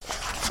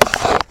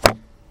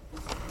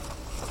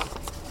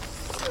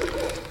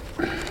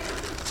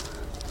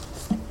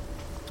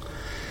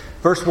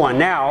Verse 1,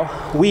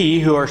 now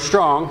we who are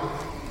strong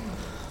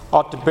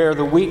ought to bear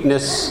the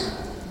weaknesses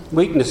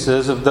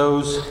of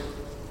those...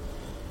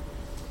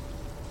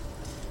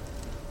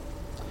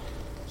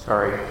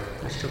 Sorry,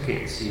 I still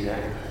can't see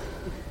that.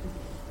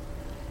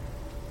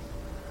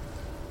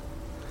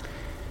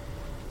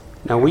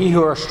 Now we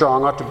who are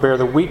strong ought to bear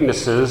the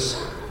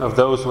weaknesses of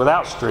those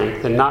without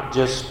strength and not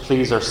just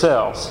please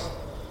ourselves.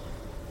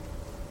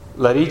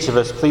 Let each of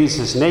us please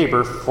his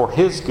neighbor for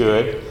his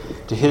good,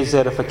 to his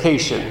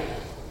edification.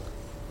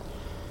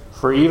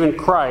 For even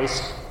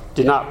Christ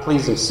did not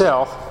please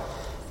himself,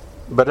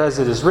 but as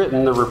it is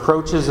written, the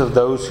reproaches of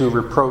those who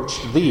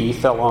reproached thee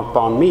fell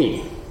upon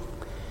me.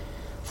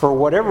 For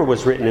whatever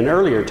was written in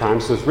earlier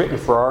times was written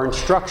for our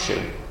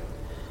instruction,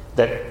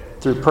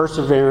 that through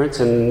perseverance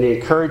and the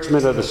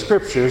encouragement of the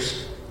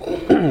Scriptures,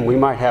 we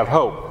might have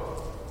hope.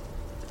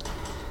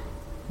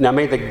 Now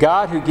may the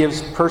God who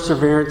gives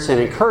perseverance and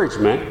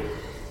encouragement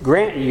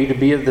grant you to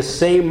be of the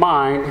same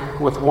mind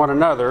with one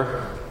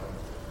another,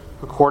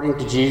 according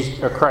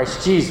to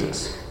Christ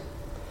Jesus,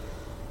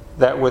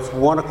 that with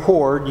one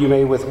accord you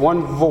may with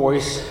one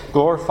voice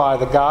glorify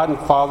the God and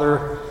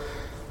Father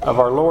of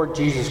our Lord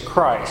Jesus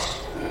Christ.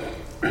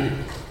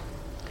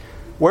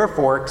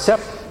 Wherefore,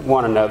 accept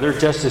one another,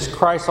 just as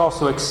Christ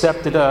also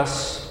accepted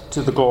us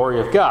to the glory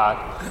of God.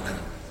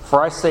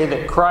 For I say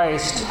that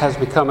Christ has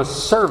become a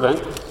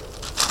servant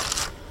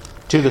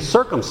to the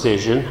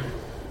circumcision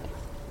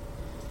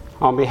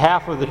on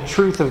behalf of the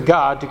truth of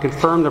God, to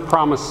confirm the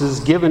promises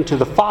given to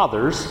the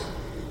fathers,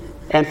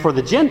 and for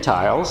the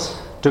Gentiles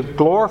to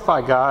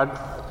glorify God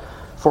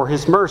for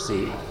his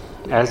mercy,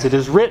 as it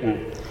is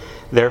written,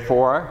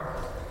 therefore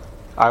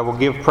I will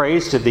give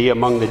praise to thee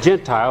among the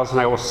Gentiles,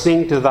 and I will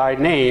sing to thy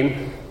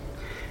name.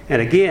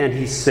 And again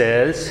he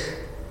says,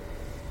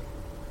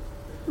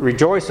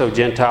 rejoice, O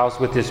Gentiles,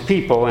 with his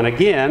people. And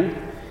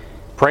again,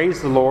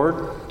 praise the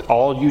Lord,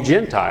 all you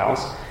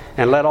Gentiles,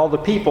 and let all the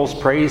peoples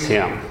praise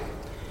him.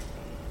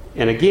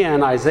 And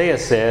again, Isaiah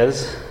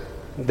says,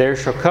 there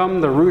shall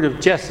come the root of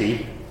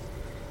Jesse,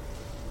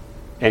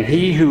 and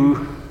he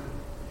who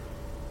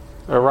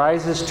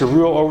arises to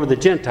rule over the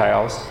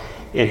Gentiles,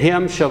 in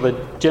him shall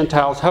the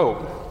Gentiles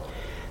hope.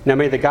 Now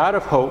may the God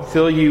of hope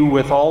fill you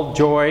with all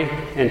joy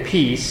and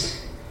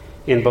peace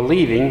in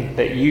believing,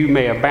 that you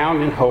may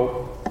abound in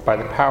hope by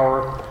the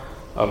power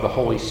of the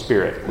Holy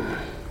Spirit.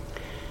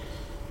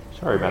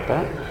 Sorry about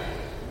that.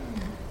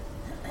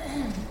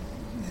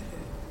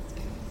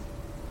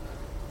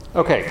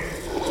 Okay.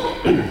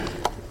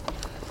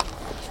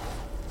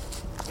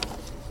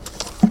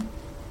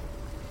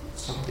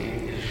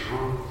 Something is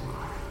wrong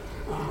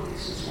with my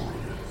eyes this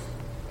morning.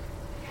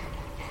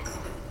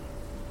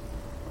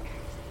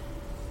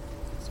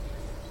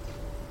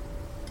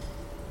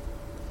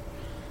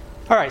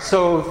 All right,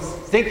 so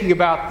thinking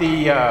about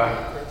the...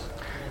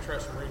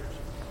 Interesting readers.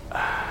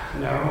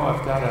 No,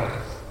 I've got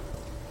a...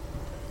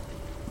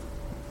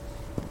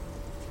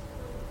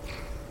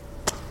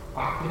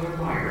 ocular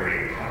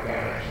migraine. I've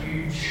got a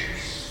huge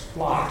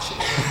splotch.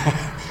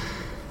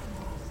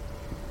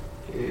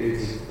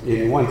 It's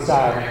in one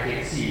side I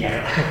can't see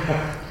yet.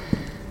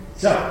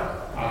 So,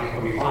 I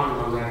think we'll be fine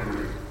on that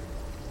route.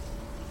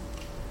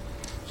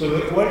 So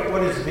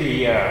what is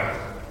the...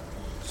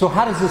 So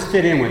how does this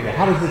fit in with it?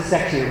 How does this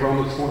section of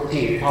Romans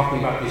 14, talking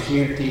about this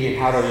unity and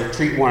how to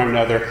treat one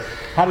another,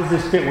 how does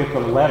this fit with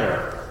the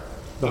letter,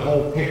 the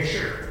whole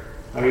picture?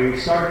 I mean, we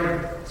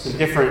started some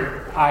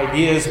different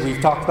ideas, we've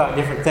talked about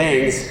different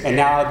things, and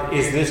now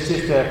is this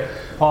just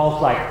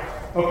Paul's like,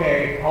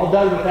 okay, all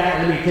done with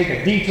that, let me take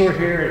a detour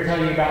here and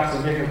tell you about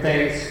some different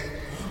things,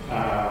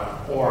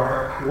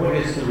 or what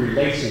is the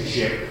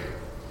relationship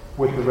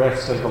with the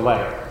rest of the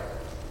letter?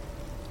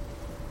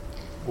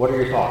 What are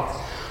your thoughts?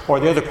 Or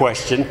the other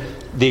question,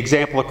 the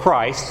example of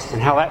Christ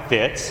and how that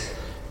fits.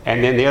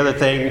 And then the other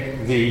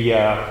thing, the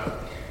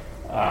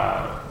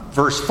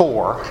verse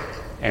 4,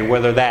 and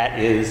whether that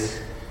is,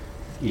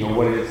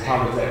 what is,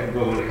 how does that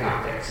go into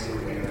context?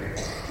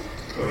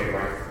 Go ahead,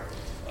 Brian.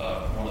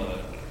 One of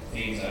the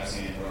themes I've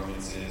seen in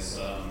Romans is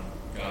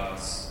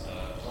God's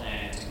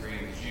plan to bring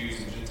the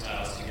Jews and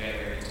Gentiles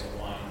together into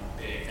one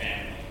big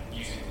family,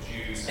 using the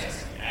Jews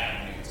as the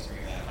avenue to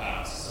bring that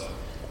about. So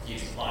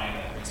he's applying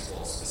that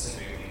principle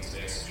specifically to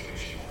their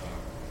situation.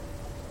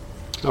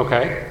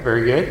 Okay,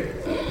 very good.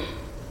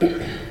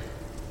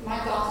 My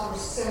thoughts were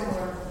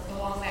similar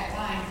along that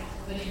line,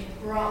 but he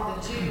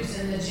brought the Jews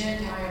and the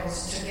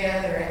Gentiles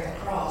together at the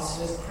cross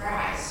with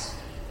Christ.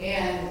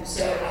 And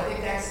so I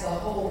think that's the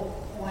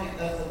whole point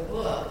of the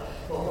book.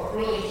 But what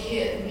really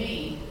hit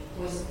me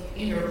was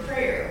in your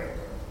prayer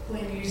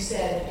when you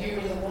said you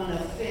were the one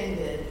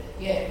offended,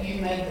 yet you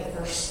made the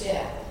first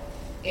step.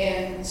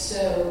 And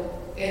so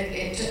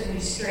it took me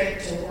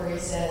straight to where he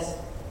says,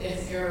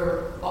 if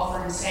you're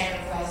offering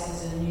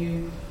sacrifices and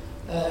you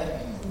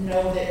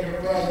know that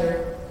your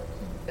brother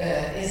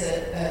is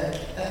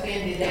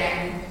offended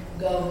at you,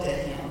 go to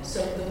him.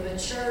 So the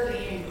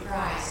maturity in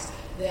Christ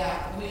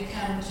that we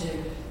come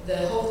to,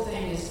 the whole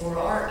thing is for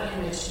our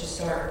image to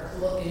start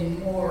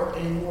looking more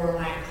and more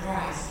like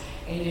Christ.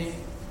 And if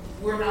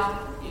we're not,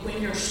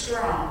 when you're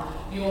strong,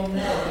 you'll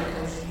know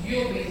because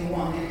you'll be the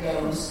one that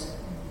goes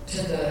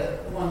to the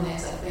one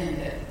that's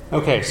offended.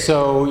 Okay,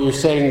 so you're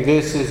saying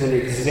this is an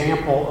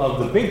example of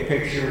the big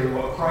picture of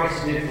what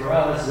Christ did for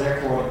us,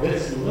 therefore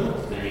this little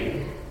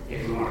thing,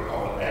 if we want to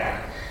call it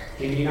that,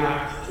 can you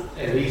not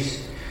at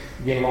least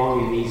get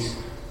along in these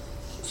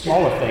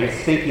smaller things,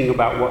 thinking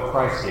about what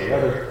Christ did?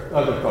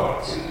 Other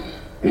thoughts?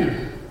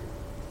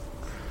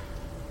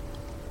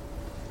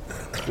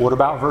 What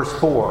about verse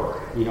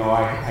 4? You know,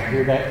 I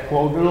hear that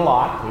quoted a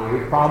lot, and I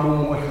have a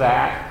problem with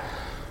that.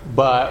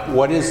 But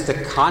what is the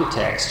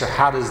context, or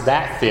how does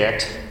that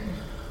fit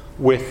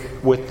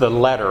with the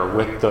letter,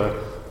 with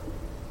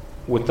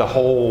the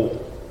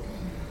whole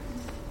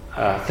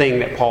thing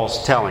that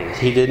Paul's telling?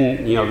 He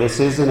didn't, you know,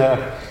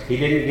 he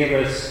didn't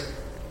give us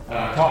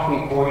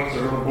talking points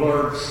or little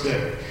blurbs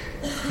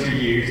to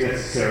use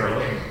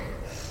necessarily.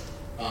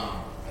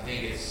 I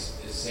think it's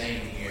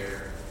saying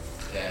here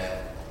that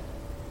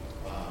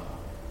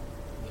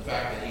the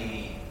fact that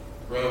he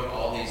wrote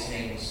all these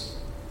things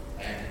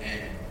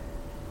and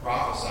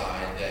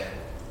prophesied that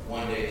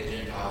one day the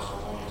Gentiles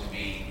were going to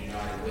be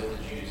united with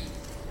the Jews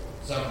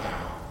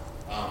somehow.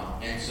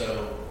 And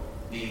so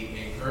the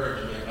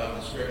encouragement of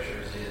the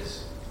scriptures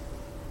is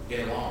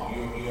get along.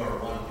 You are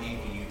one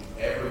people.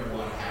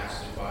 Everyone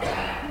has to find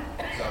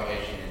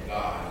salvation in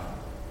God.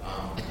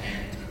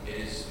 And it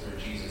is through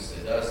Jesus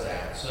that does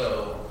that.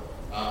 So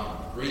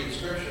read the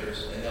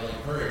scriptures and they'll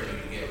encourage you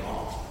to get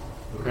along.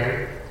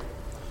 Okay.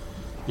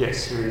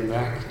 Yes, here in the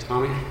back,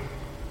 Tommy.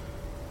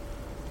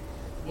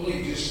 Well,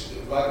 he just,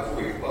 right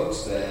before he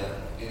quotes that,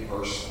 in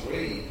verse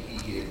 3,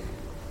 he had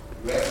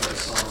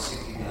referenced Psalm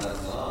 69:9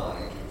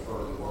 to refer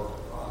to the work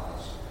of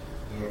Christ.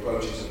 The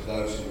reproaches of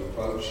those who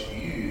reproach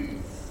you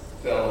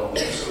fell on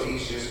them. So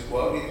he's just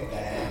quoting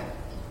that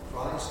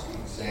Christ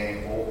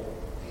example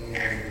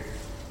and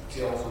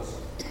tells us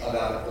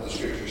about what the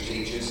scriptures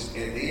teach us.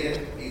 And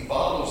then he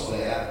follows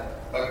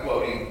that by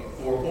quoting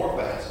 4 more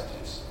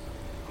passages,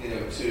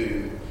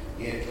 to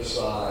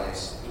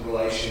emphasize the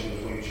relation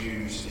between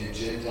Jews and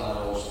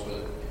Gentiles.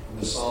 But in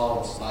the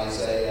Psalms,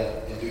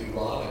 Isaiah, and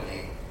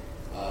Deuteronomy,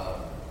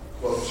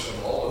 quotes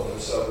from all of them.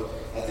 So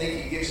I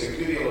think he gives a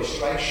good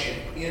illustration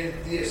in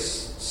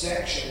this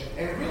section,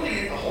 and really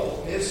in the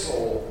whole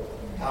epistle,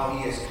 how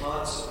he has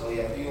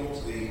constantly appealed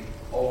to the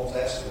Old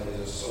Testament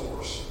as a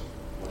source.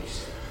 What he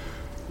said.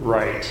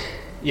 Right.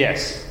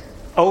 Yes.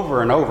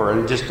 Over and over,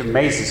 and it just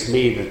amazes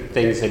me the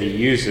things that he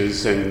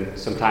uses, and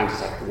sometimes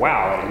it's like,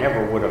 wow, I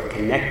never would have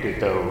connected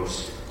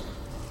those.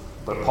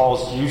 But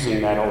Paul's using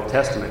that Old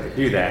Testament to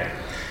do that.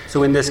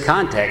 So in this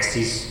context,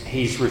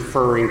 he's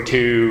referring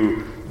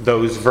to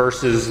those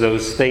verses,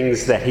 those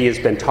things that he has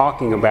been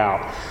talking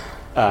about.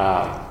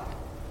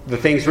 The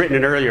things written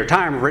in earlier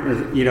time,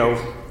 written,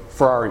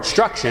 for our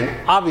instruction,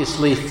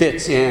 obviously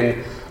fits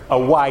in a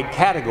wide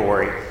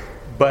category.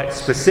 But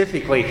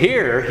specifically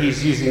here,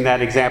 he's using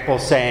that example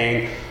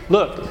saying,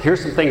 look,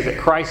 here's some things that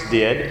Christ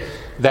did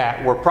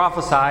that were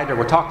prophesied or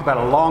were talked about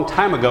a long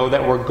time ago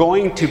that were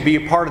going to be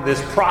a part of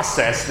this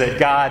process that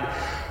God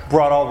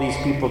brought all these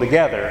people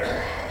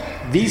together.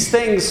 These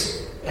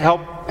things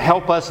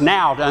help us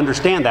now to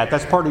understand that.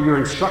 That's part of your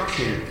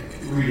instruction,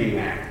 reading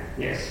that.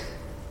 Yes?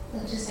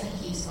 Well, just like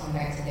he keeps going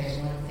back to there's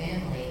one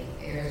family,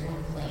 there's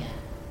one plan.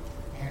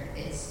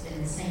 It's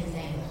been the same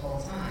thing the whole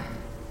time.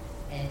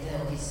 And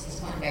he's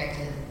going back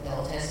to the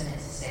Old Testament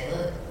to say,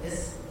 look,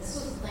 this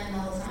was the plan the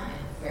whole time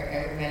for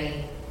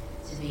everybody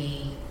to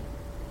be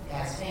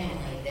God's family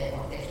that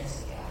want their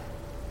trust in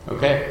God.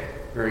 Okay,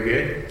 very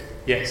good.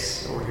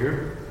 Yes, over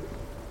here.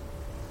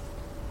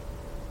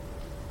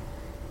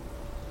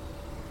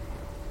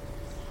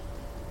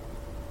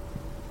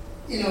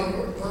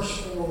 Verse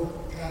 4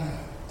 kind of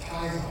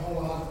ties a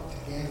whole lot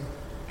together.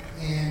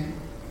 And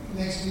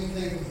makes me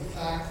think of the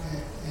fact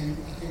that, and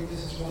I think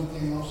this is one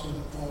thing also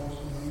that Paul was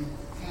doing,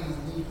 kind of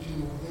alluded to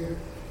over there,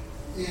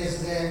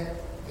 is that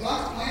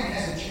God's plan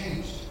hasn't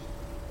changed.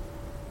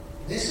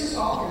 This has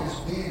always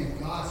been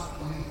God's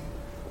plan,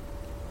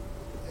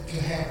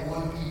 to have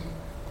one people.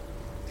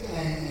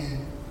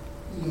 And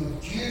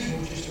the Jews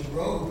were just a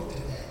road to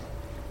that.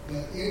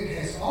 But it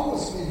has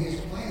always been his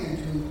plan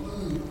to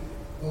include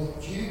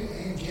both Jew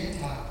and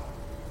Gentile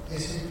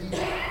as his people.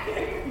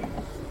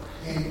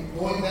 And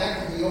going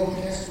back to the Old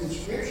Testament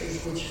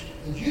scriptures, which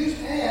the Jews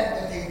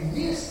had, but they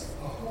missed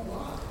a whole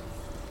lot,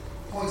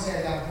 points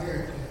that out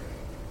very clearly.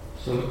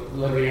 So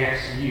let me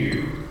ask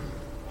you,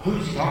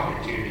 who's he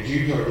talking to, the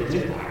Jews or the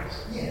Gentiles?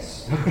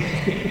 Yes.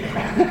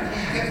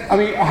 I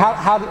mean,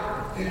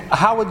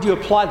 how would you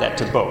apply that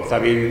to both? I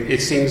mean,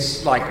 it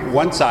seems like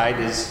one side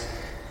is...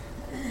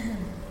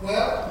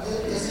 Well,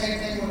 the same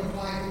thing would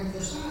apply to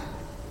either side.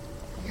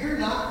 You're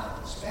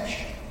not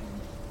special.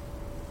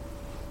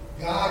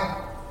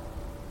 God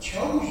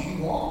chose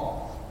you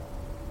all,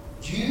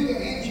 Jew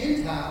and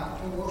Gentile,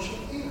 to worship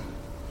Him.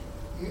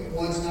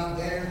 One's not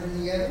better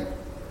than the other.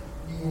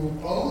 You were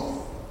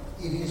both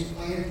in His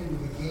plan from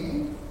the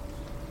beginning.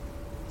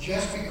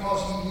 Just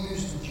because He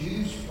used the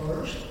Jews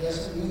first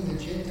doesn't mean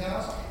the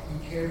Gentiles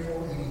He cared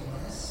for any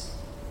less.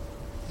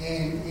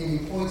 And he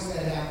points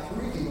that out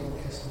through the Old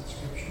Testament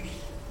scriptures.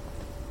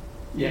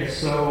 Yes,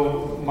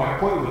 so my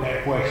point with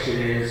that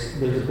question is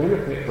there's a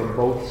benefit for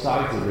both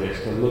sides of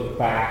this to look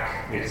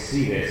back and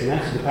see this. And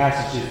that's the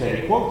passages that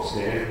he quotes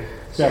then,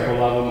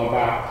 several of them,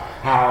 about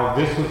how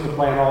this was the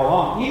plan all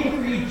along.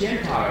 Even for you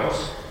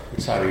Gentiles,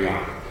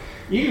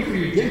 even for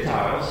you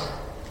Gentiles,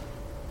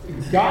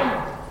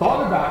 God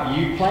thought about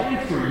you,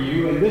 planned for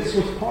you, and this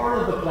was part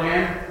of the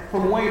plan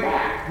from way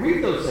back.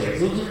 Read those things.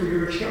 Those are for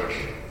your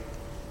instruction.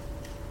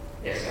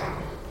 Yes,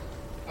 John.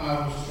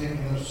 I was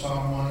thinking of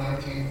Psalm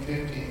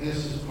 119:50.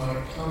 This is my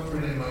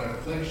comfort in my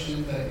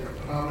affliction, that your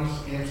promise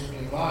gives me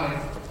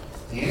life.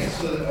 The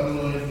insolent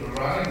utterly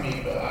deride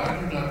me, but I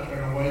do not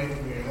turn away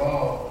from your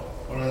law.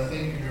 When I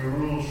think of your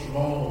rules from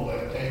old,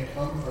 I take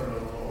comfort,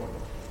 O Lord.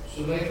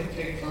 So they can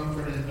take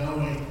comfort in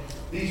knowing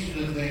these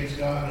are the things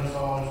God has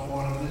always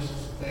wanted. This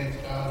is the things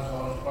God has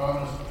always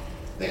promised.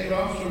 They can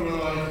also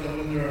realize that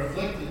when they're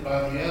afflicted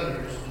by the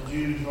others, the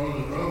Jews or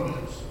the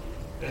Romans,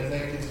 that they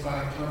can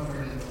find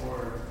comfort in the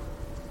Word.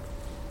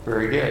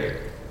 Very good.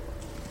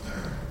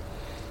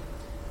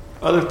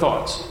 Other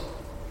thoughts?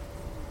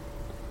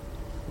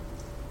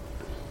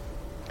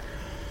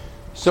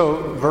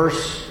 So,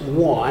 verse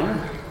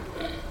 1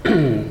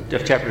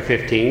 of chapter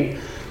 15,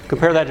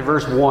 compare that to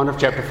verse 1 of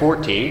chapter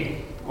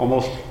 14,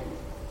 almost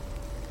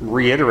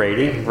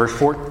reiterating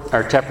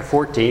chapter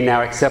 14,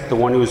 now accept the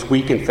one who is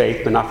weak in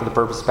faith, but not for the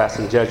purpose of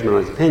passing judgment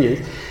on his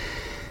opinions.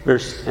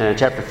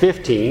 Chapter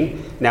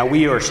 15, now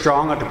we are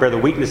strong enough to bear the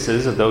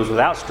weaknesses of those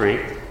without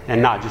strength,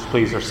 and not just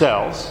please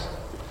ourselves.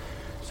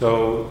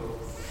 So,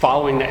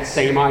 following that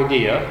same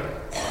idea,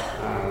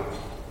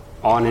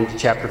 on into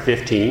chapter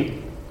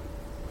 15.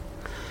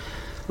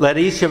 Let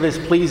each of us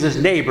please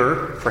his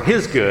neighbor for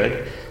his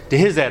good, to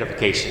his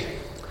edification.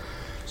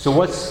 So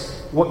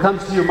what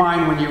comes to your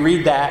mind when you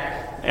read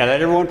that? And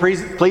let everyone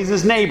please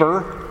his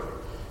neighbor.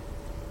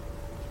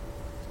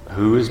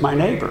 Who is my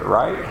neighbor,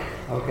 right?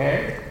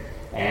 Okay.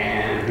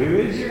 And who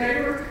is your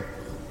neighbor?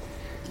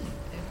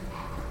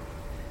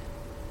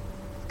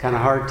 Kind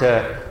of hard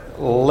to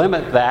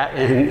limit that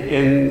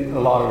in a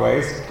lot of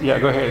ways. Yeah,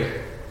 go ahead.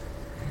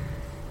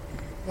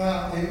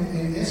 Well,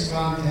 in this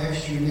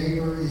context, your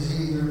neighbor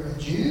is either a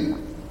Jew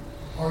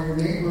or your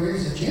neighbor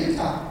is a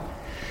Gentile.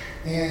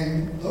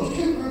 And those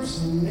two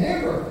groups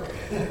never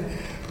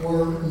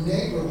were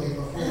neighborly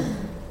before.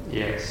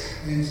 Yes.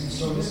 And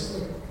so this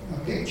is a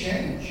big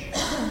change.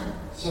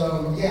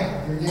 So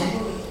yeah, your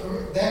neighbor,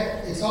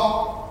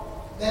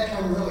 that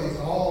term really is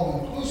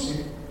all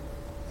inclusive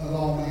of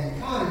all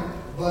mankind.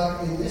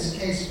 But in this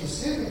case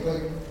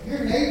specifically,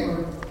 your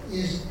neighbor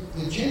is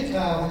the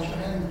Gentile that you're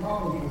having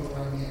problems with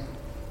right now.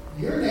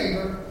 Your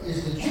neighbor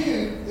is the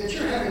Jew that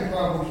you're having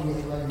problems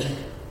with right now.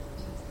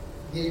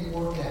 Get it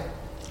worked out.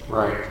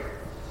 Right.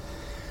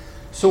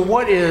 So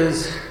what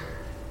is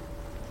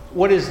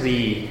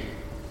the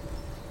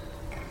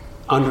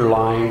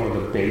underlying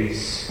or the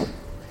base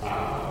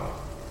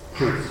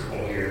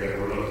principle here that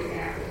we're looking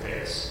at with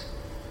this?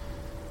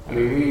 I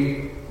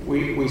mean,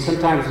 we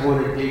sometimes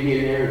want to dig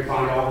in there and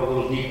find all the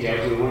little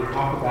details. We want to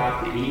talk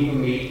about the eating of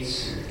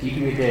meats, and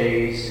keeping the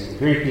days, and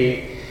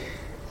drinking.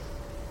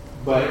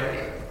 But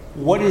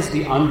what is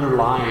the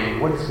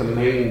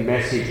main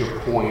message or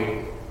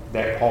point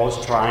that Paul is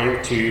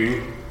trying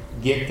to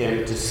get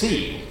them to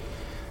see?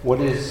 What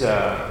is,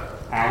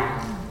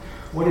 Alan?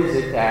 What is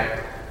it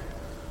that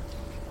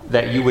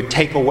you would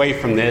take away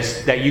from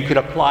this that you could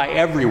apply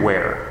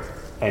everywhere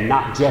and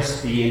not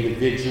just the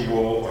individual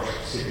or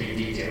specific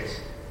details?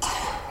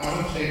 I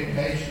would say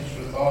patience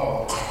with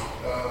all.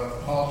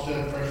 Paul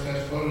said in 1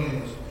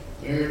 Thessalonians,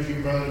 "We urge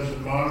you, brothers,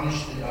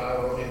 admonish the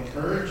idle,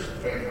 encourage the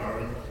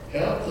faint-hearted,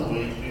 help the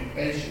weak, be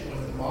patient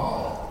with them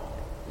all."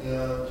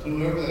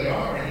 Whoever they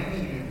are, you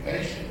need to be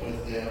patient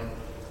with them,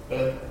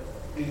 but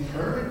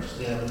encourage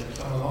them to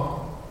come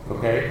along.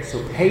 Okay,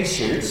 so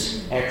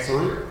patience,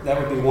 excellent. That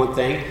would be one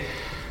thing.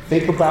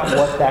 Think about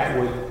what that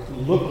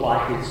would look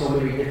like in so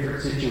many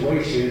different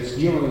situations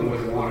dealing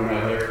with one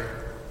another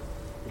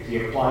if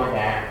you applied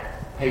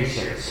that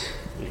patience.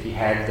 If you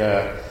had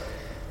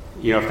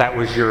if that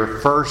was your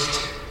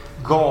first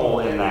goal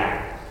in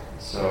that.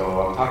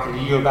 So I'm talking to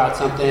you about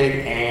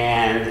something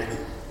and,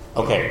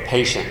 okay,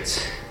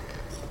 patience.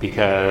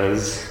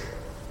 Because,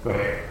 go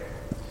ahead.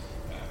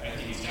 I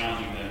think he's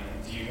challenging them.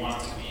 Do you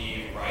want to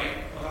be right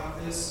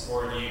about this,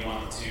 or do you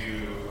want to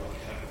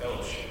have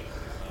fellowship?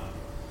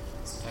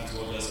 Sometimes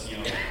we'll just,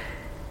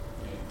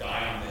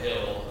 die on the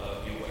hill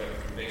of whatever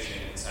conviction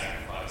and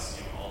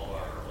sacrifice, all of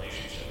our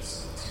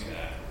relationships to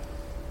that.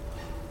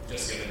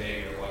 Just the other day,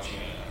 we were watching a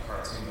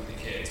cartoon with the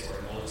kids, where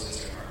an older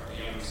sister and a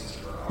younger sister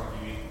were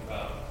arguing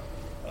about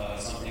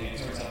something. It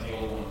turns out the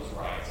older one was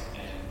right,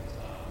 and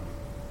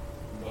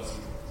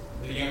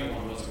the younger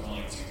one wasn't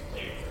willing to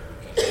play with her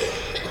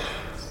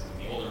because when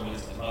the older one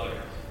is the mother,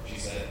 she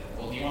said,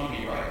 "Well, do you want to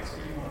be right, or do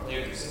you want to play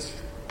with your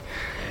sister?"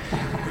 And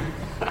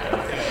that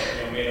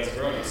kind of made us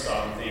grown-ups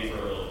stop and think for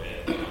a little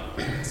bit. I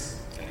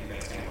think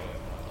that's kind of what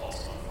Paul's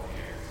going for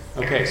here.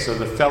 Okay, so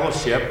the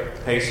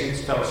fellowship,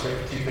 patience,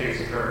 fellowship, two things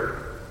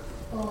occurred.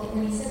 Well,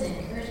 when he says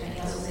encouragement, he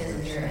also says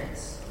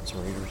endurance.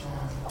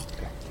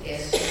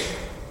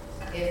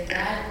 If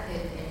God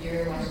could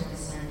endure watching his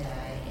son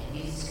die, and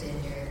Jesus could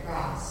endure the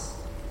cross,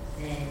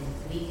 then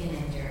we can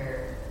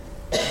endure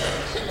being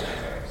patient with our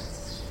brothers and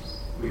sisters.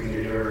 We can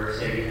endure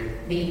Satan.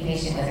 Being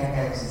patient with our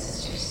brothers and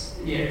sisters.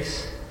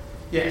 Yes.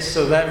 Yes.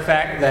 So that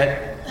fact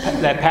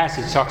that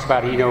passage talks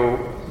about,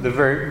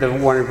 the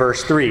one in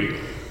verse 3.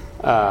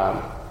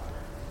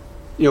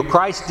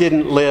 Christ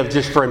didn't live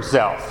just for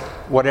himself,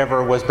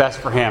 whatever was best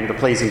for him to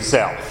please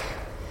himself.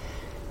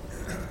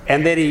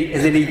 And then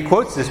he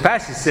quotes this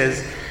passage,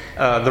 says,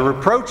 "The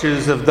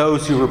reproaches of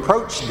those who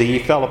reproach thee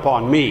fell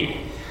upon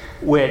me,"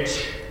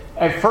 which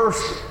at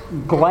first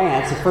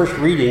glance, at first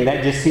reading,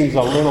 that just seems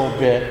a little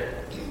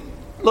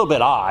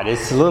bit odd.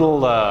 It's a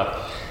little,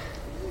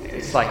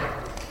 it's like,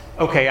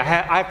 okay, I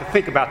have to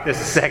think about this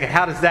a second.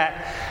 How does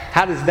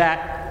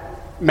that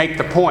make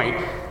the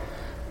point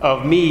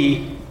of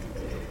me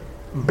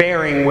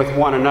bearing with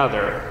one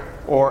another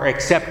or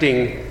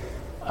accepting,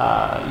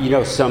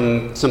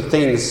 some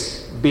things,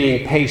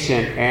 being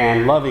patient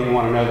and loving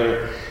one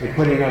another and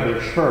putting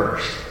others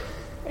first?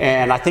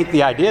 And I think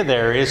the idea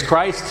there is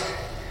Christ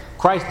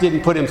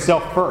didn't put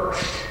himself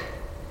first.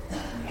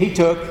 He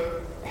took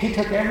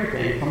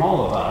everything from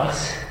all of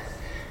us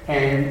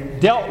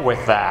and dealt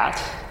with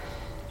that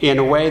in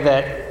a way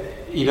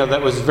that,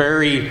 that was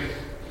very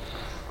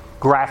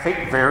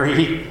graphic,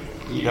 very,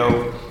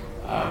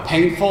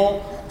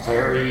 painful,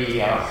 very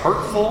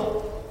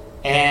hurtful,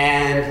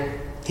 and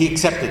he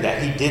accepted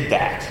that. He did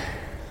that.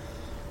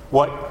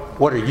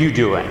 What are you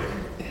doing?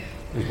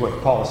 Is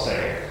what Paul is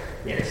saying.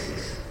 Yes.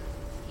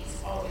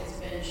 He's always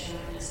been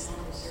showing us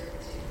humble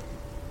servitude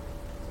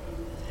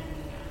from the time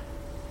he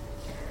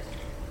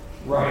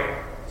got. Right.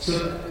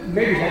 So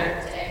maybe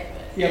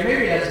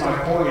that's my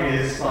point.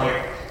 Is like,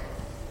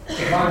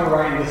 if I were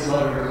writing this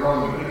letter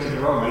to the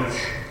Romans,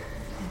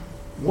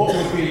 what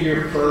would be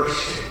your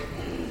first?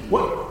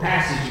 What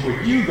passage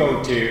would you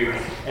go to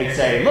and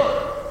say,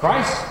 "Look,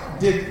 Christ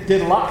did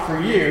a lot for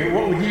you"?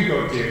 What would you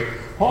go to?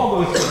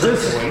 Paul goes to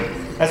this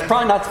one. That's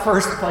probably not the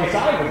first place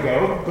I would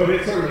go, but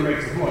it certainly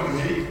makes a point to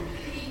me.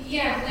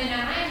 Yeah, when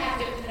I have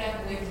to put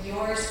up with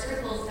your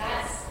scruples,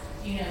 that's,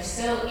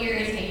 so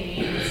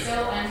irritating and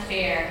so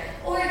unfair.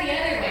 Or the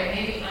other way,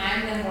 maybe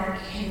I'm the more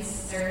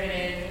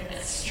conservative,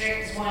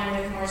 strict one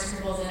with more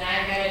scruples, and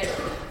I've got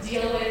to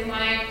deal with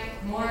my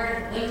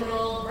more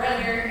liberal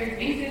brother who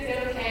thinks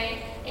it's okay.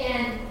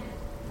 And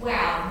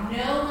wow,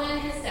 no one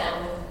has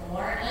dealt with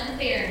more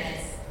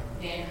unfairness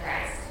than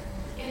Christ.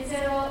 And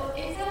so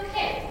it's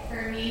okay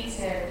for me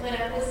to put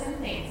up with some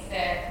things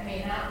that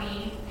may not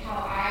be how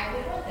I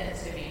would want them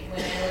to be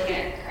when I look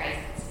at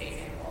Christ's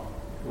example.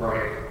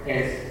 Right.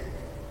 And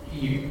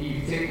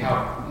you think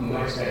how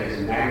much that is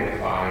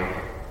magnified,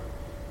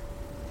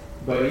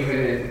 but even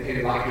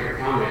in like your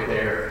comment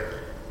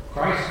there,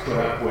 Christ put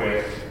up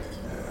with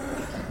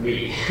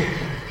me.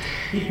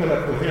 He put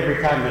up with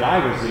every time that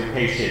I was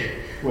impatient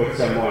with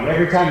someone,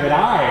 every time that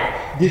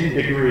I didn't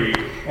agree,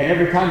 and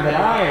every time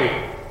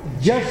that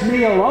just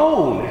me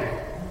alone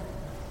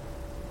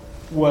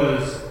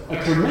was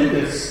a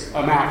tremendous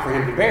amount for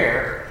him to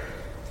bear,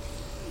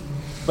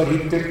 but he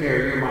took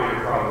care of your minor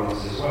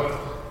problems as well.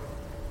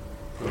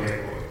 Go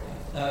ahead,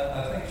 boy.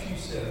 I think she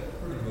said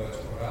pretty much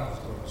what I was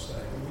going to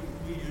say.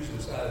 We use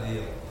this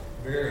idea of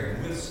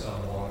bearing with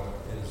someone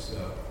as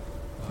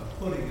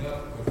putting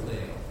up with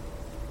them.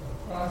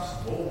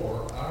 Christ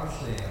bore our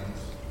sins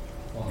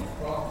on the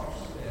cross,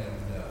 and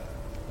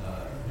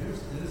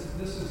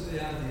this is the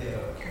idea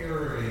of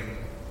carrying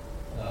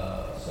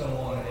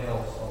someone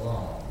else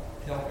along,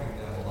 helping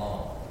them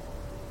along,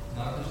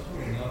 not just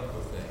putting up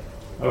with them.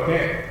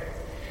 Okay.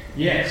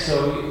 Yeah,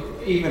 so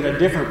even a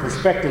different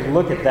perspective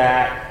look at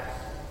that.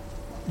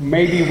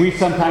 Maybe we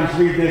sometimes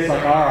read this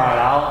like, all right,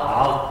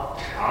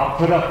 I'll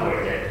put up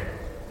with it.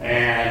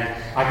 And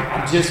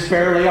I'm just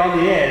barely on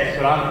the edge,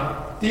 but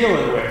I'm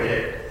dealing with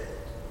it.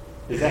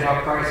 Is that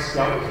how Christ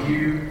dealt with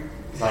you?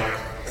 It's like,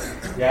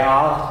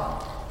 yeah,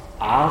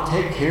 I'll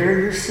take care of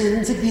your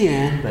sins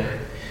again, but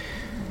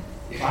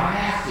if I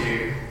have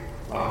to,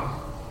 well.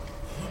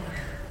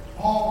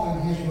 Paul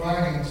in his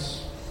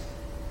writings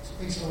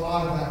speaks a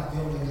lot about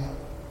building up.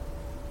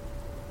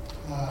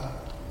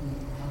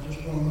 I'm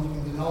just going to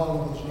look at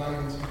all of his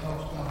writings. He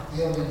talks about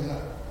building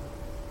up.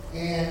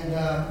 And,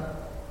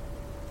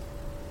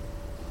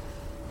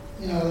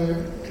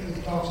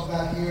 he talks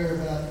about here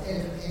about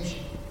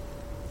edification.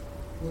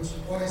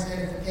 What is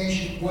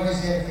edification? What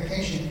is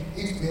edification?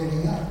 It's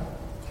building up.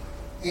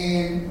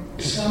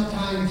 And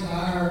sometimes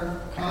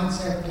our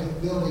concept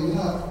of building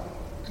up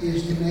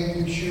is to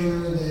making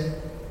sure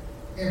that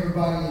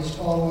everybody is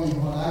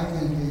following what I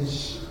think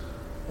is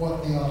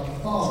what they ought to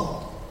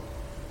follow.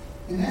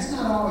 And that's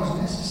not always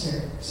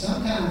necessary.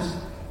 Sometimes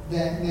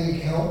that may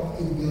help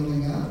in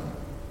building up.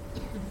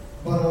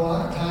 But a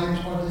lot of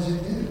times, what does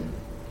it do?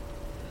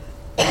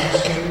 It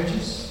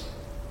discourages.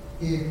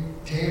 It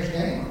tears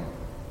down.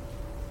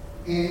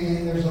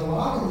 And there's a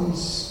lot in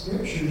these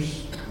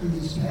scriptures, in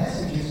these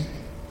passages,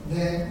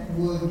 that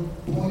would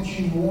point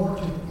you more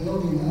to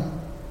building up.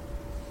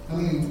 I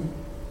mean,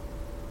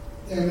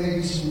 there may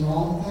be some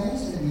wrong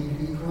things that need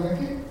to be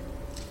corrected,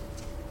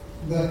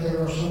 but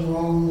there are some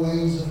wrong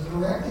ways of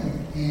correcting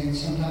it, and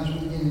sometimes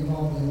we get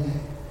involved in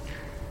that.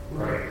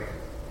 Right.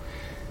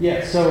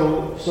 Yeah,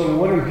 so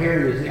what I'm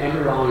hearing is the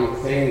underlying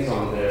things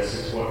on this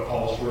is what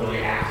Paul's really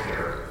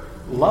after.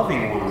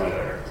 Loving one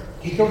another.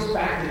 He goes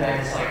back to that.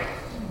 It's like,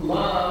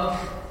 love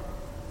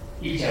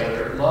each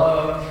other,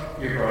 love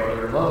your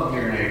brother, love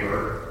your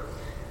neighbor.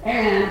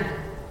 And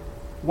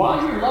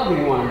while you're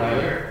loving one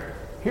another,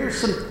 here's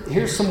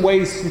some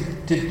ways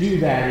to do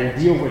that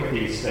and deal with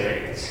these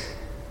things.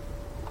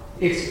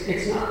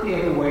 It's not the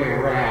other way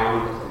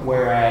around,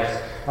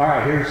 whereas, all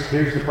right,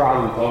 here's the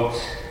problem, folks.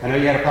 I know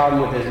you had a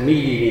problem with this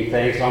meat eating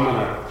thing, so I'm going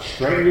to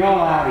straighten you all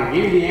out and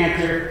give you the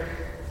answer.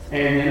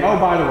 And then, oh,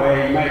 by the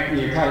way,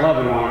 you try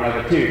loving one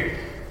another too.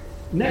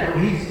 No,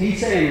 he's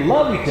saying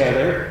love each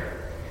other,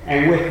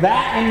 and with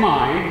that in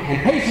mind,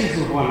 and patience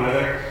with one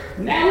another,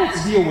 now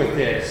let's deal with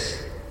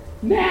this.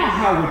 Now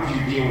how would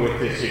you deal with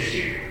this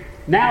issue?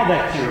 Now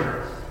that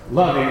you're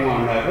loving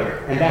one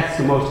another, and that's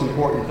the most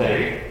important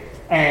thing,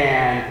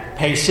 and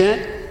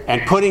patient,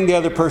 and putting the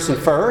other person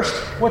first,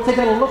 what's it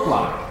going to look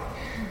like?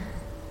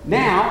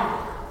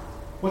 Now,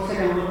 what's it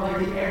going to look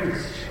like in every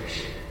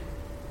situation?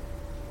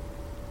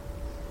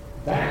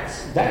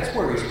 That's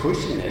where he's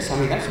pushing this. I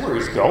mean, that's where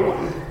he's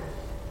going.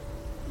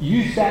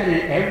 Use that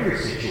in every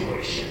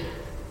situation.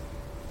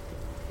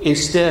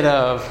 Instead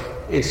of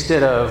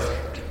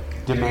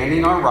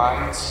demanding our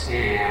rights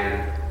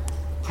and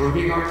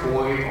proving our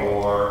point,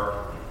 or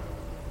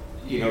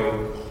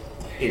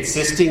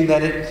insisting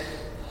that it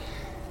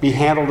be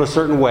handled a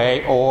certain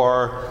way,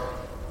 or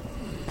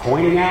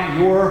pointing out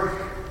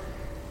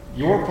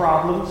your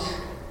problems.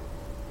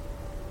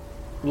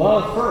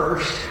 Love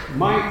first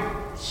might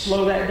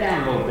slow that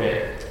down a little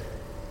bit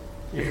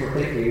if we're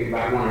thinking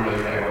about one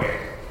another that way.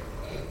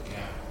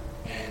 Yeah.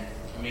 And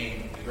I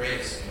mean, the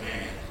greatest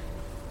commandment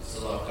is to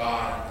love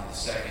God, and the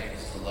second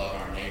is to love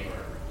our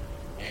neighbor.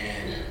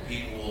 And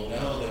people will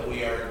know that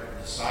we are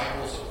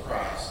disciples of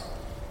Christ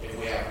if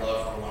we have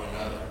love for one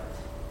another.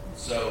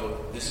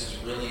 So this is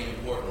really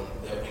important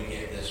that we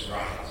get this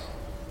right,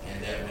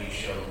 and that we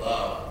show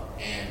love,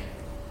 and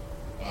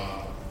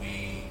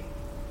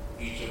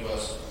each of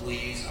us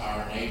please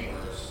our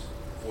neighbors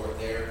for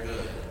their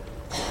good,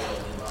 to build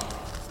them up.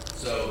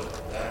 So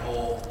that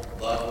whole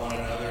love one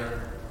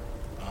another,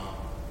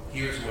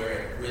 here's where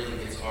it really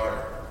gets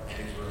harder, and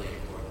it's really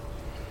important.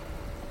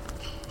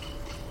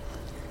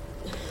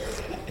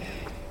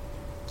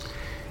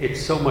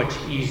 It's so much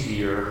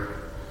easier.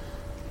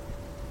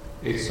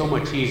 It's so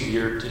much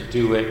easier to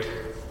do it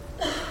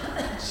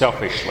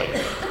selfishly.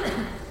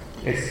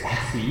 That's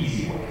the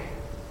easy way.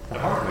 The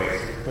hard way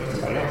is to put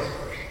somebody else first.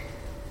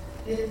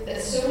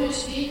 It's so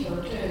much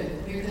deeper,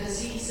 too, because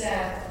he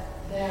said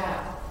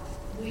that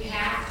we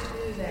have to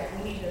do that.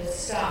 We need to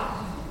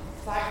stop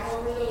fighting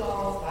over the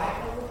law,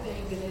 fighting over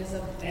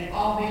paganism, and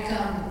all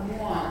become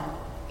one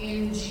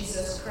in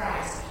Jesus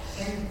Christ.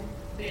 And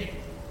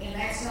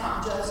that's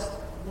not just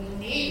we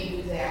need to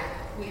do that.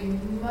 We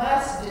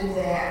must do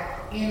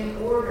that in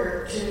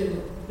order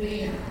to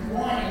be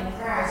one in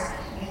Christ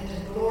and to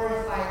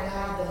glorify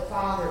God the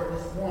Father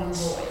with one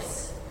voice.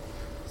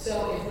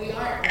 So if we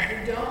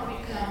don't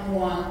become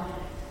one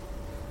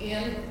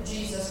in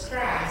Jesus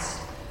Christ,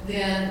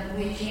 then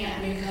we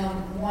can't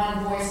become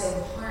one voice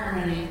of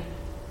harmony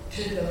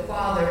to the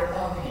Father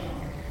of Him.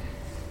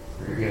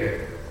 Very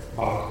good.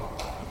 Oh.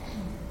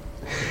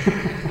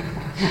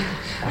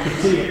 I can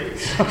see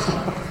it.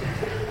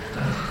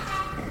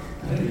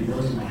 I didn't even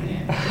raise my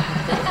hand. I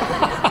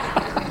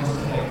must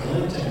have had a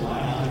glint in my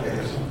eye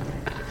or something.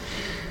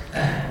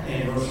 In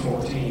verse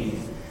 14,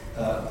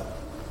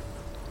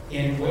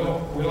 and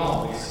we'll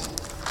always,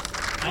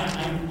 I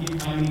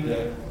need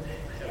to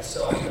have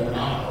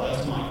self-denial.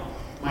 That's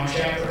my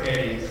chapter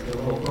heading, the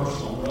little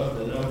personal note,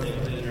 the note they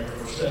put in there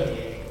for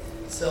study.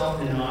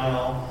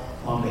 Self-denial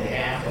on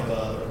behalf of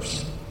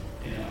others.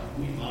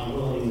 My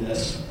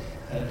willingness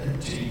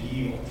to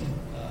yield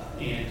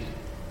and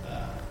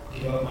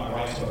give up my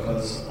rights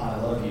because I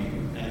love you.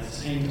 And at the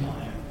same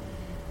time,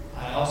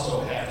 I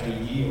also have to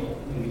yield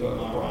and give up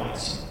my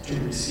rights to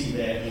receive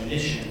that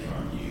admonition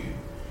from you.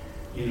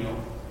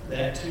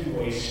 That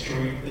two-way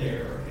street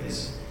there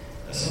is,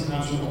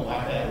 sometimes we don't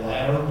like that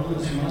latter one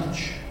as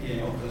much,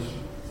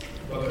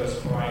 because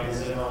pride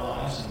is in our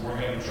lives and we're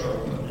having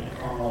trouble putting that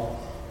carnal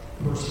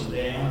person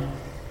down.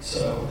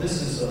 So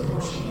this is the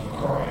person of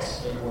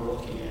Christ that we're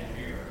looking at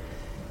here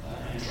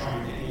and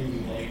trying to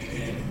emulate.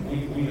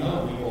 And we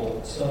know we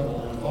will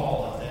stumble and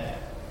fall at that.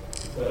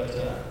 But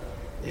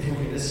if we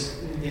can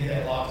just get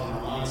that locked in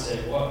our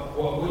mindset,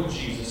 what would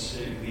Jesus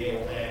do? The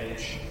old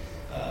adage,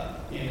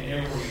 in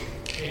every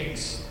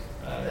case.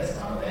 That's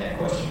not a bad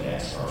question to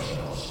ask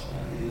ourselves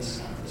in this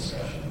kind of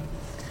discussion.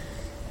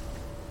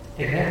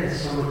 And that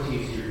is so much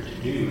easier to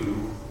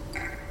do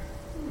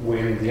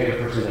when the other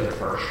person does it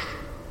first.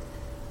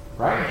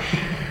 Right?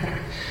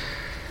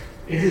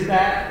 isn't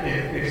that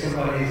if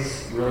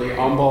somebody's really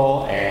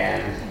humble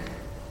and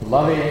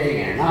loving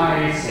and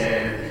nice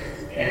and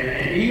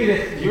even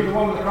if you're the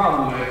one with the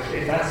problem,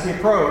 if that's the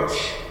approach,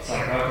 it's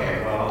like,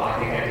 okay, well, I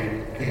think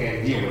I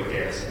can deal with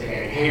this. I think I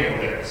can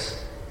handle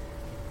this.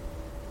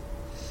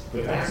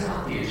 But that's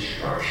not the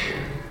instruction.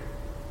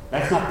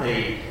 There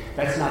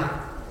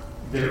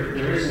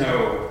is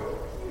no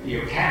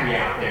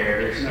caveat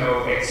there. There's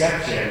no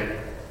exception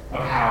of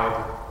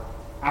how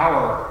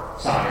our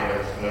side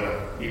of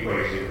the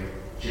equation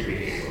should be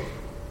handled.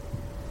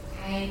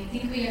 I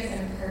think we have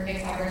some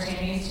perfect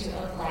opportunities to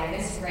apply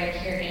this right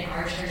here in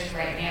our church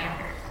right now.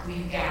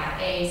 We've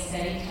got a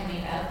study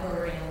coming up where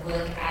we're going to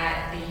look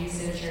at the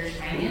use of church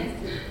finance.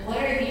 What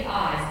are the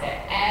odds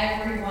that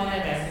every one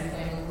of us is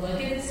going to look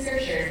at the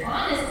scriptures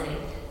honestly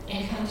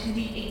and come to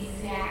the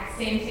exact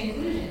same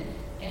conclusion?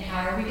 And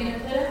how are we going to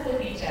put up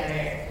with each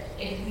other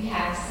if we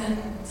have some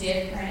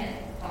different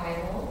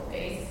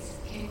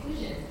Bible-based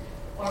conclusions?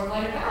 Or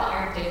what about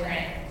our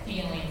different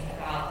feelings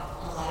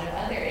about a lot of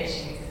other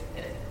issues?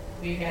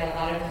 We've got a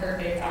lot of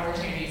perfect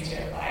opportunities to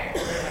apply for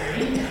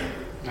learning.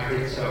 I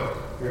think so.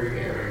 Very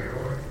good.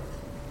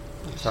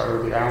 Sorry,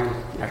 we'll get Alan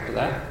after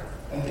that.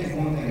 I think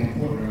one thing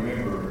important to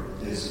remember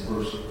is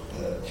verse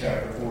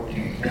chapter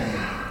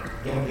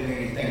 14:20. Don't do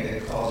anything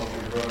that causes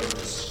your brother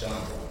to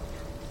stumble.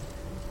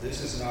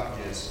 This is not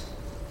just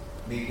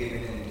me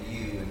giving it to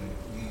you and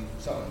you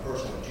something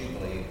personal that you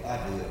believe. I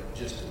do it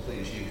just to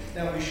please you.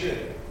 Now we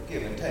should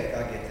give and take.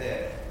 I get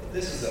that, but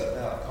this is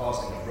about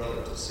causing a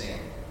brother to sin.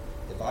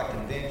 If I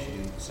convince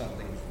you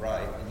something's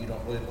right and you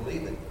don't really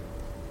believe it,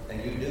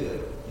 and you do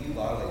it, you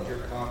violate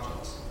your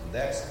conscience. And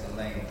that's the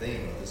main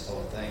theme of this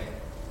whole thing.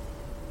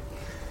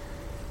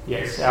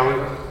 Yes,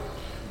 Alan.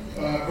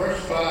 Verse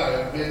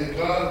 5, may the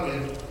God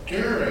of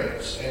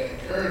endurance and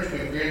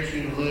encouragement grant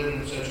you to live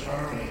in such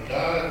harmony.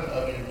 God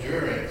of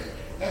endurance.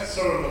 That's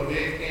sort of a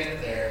big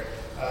hint there.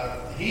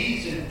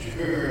 He's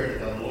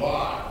endured a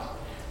lot.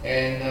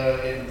 And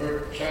in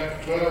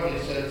chapter 12, he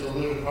says to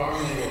live in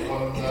harmony with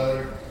one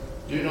another.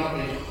 Do not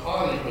be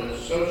haughty, but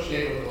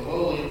associate with the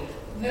lowly.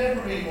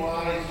 Never be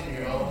wise in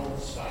your own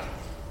sight.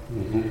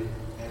 Mm-hmm.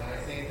 And I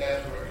think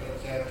that's where it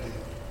comes down to.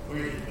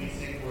 We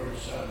think we're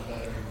something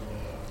better than we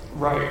are.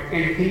 Right.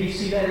 And can you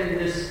see that in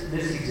this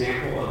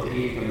example of the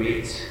eating of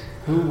meats?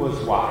 Who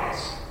was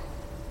wise?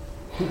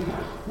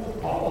 Well,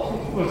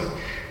 Paul was.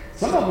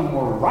 Some of them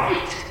were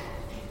right.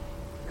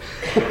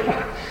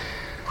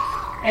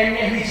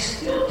 and he's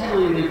still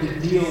telling them to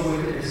deal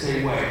with it the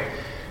same way.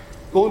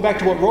 Going back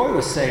to what Roy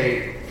was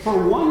saying, for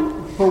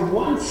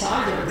one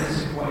side of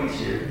this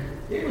equation,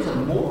 it was a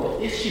moral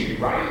issue,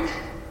 right?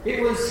 It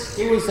was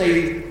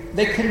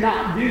they could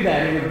not do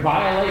that. It would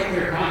violate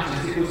their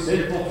conscience. It was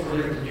sinful for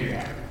them to do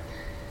that.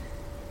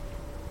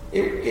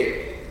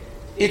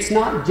 It's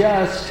not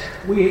just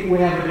we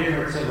have a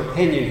difference of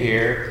opinion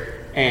here,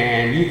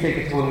 and you think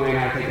it's one way and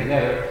I think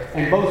another,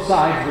 and both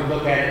sides would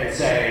look at it and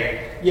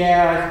say,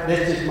 yeah,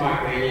 that's just my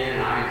opinion,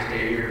 and I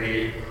understand your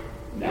opinion.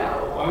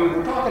 No, I mean,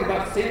 we're talking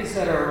about things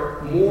that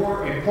are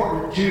more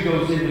important to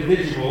those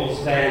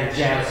individuals than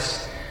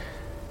just,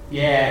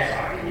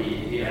 yeah,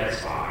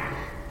 that's fine.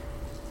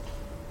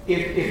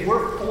 If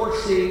we're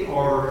forcing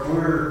or if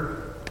we're,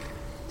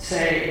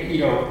 say,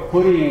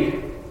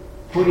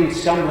 putting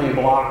stumbling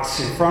blocks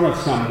in front of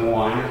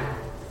someone,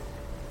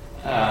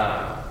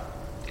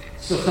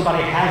 so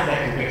somebody has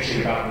that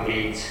conviction about the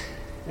meat,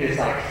 and it's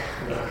like,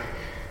 look,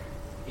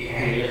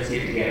 hey, let's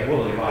get together,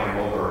 we'll invite them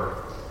over.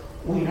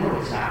 We know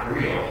it's not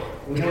real.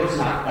 We know it's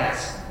not.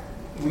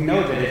 We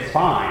know that it's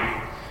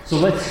fine. So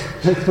we'll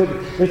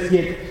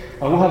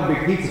have a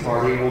big pizza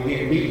party and we'll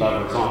get meat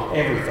lovers on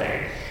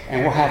everything,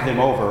 and we'll have them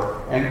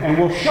over and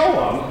we'll show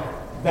them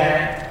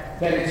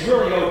that it's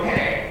really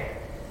okay.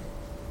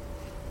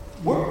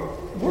 We're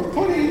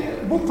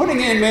putting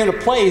them in a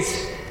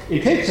place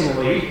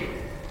intentionally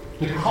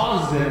to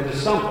cause them to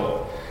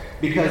stumble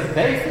because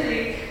they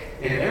think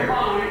in their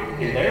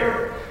mind, in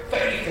their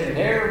faith, in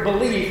their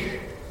belief.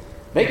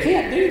 They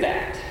can't do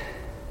that.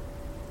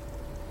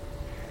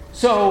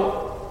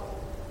 So,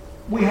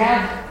 we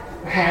have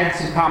had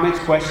some comments,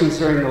 questions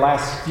during the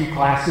last few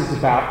classes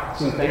about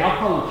something. I'll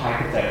call them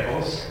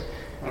hypotheticals.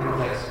 I don't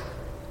know if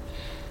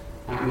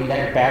I don't mean that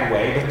in a bad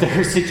way, but there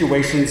are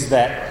situations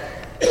that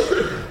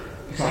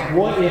it's like,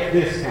 what if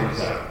this comes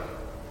up?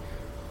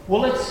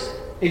 Well, let's,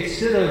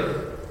 instead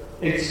of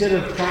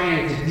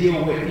trying to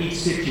deal with each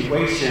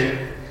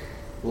situation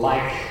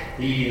like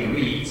eating a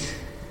meat,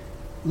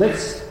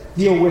 let's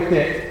deal with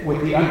it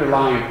with the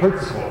underlying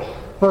principle.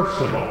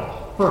 First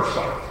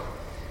off,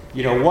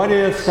 what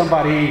if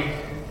somebody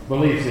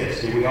believes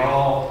this? Do we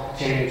all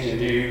change and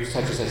do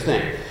such and such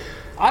thing?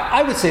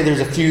 I would say there's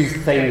a few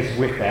things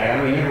with that.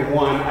 I mean, number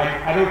one,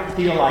 I don't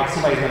feel like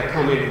somebody's going to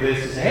come into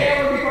this and say, hey,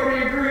 I want to be part of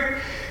your group,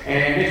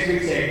 and next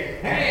week say,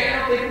 hey, I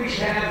don't think we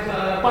should have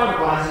Bible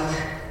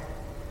classes.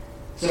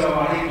 So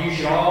I think you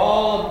should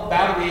all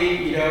bow to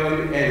me,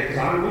 and because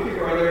I'm a weaker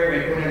brother,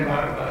 and put in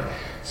Bible class.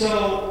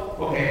 So,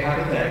 okay,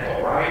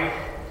 hypothetical, right?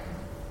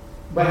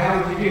 But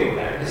how would you deal with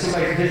that? If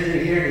somebody's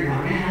visiting here and you're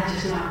like, man,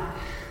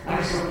 I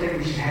just don't think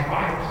we should have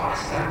Bible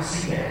classes. I don't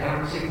see that. I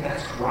don't think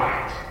that's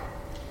right.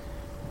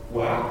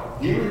 Well,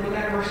 dealing with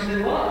that person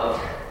in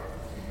love,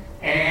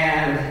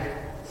 and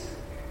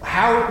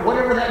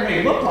whatever that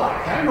may look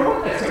like. I don't know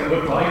what that's going to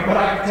look like, but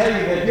I can tell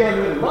you that dealing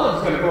with love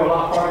is going to go a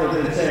lot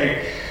farther than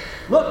saying,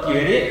 look, you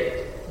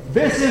idiot,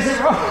 this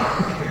isn't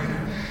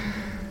wrong.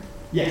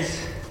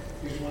 Yes?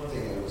 Here's one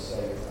thing I would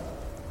say about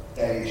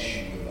that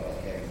issue about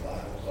having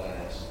Bible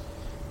class.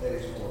 That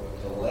is more of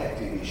a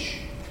collective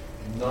issue,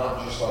 and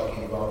not just like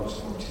in Romans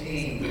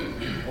 14.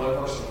 One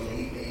person can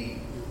eat meat,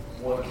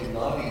 one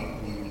cannot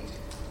eat meat.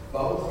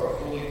 Both are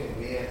fully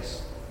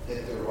convinced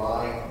that they're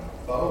right.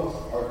 Both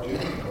are doing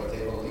what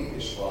they believe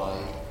is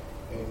right,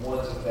 and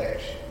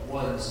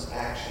one's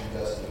action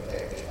doesn't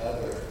affect the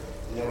other.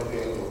 And that would be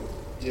a little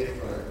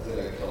different than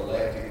a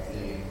collective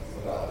thing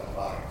without the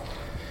Bible.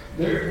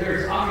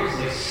 There's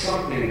obviously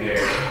something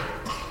there.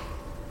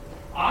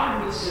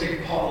 I would say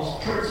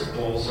Paul's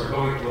principles are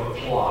going to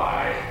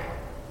apply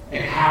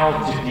and how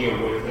to deal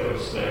with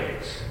those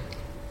things.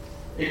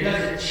 It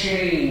doesn't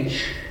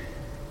change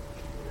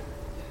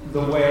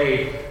the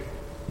way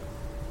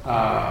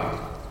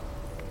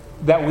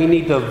that we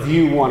need to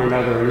view one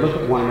another and look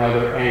at one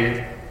another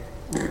and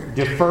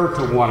defer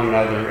to one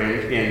another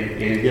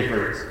in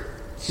different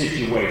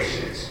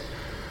situations.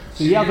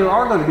 So yeah, there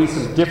are going to be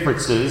some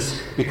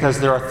differences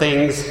because there are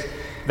things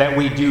that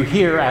we do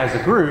here as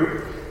a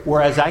group,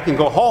 whereas I can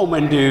go home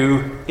and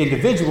do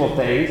individual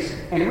things,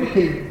 and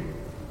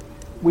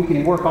we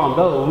can work on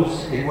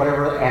those and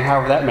whatever and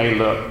however that may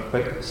look.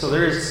 But so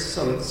there is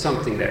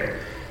something there.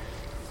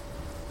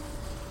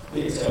 I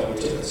think so.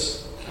 We took a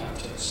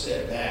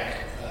step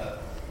back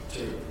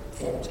to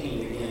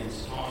 14 again,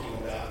 talking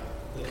about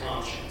the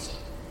conscience.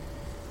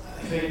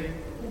 I think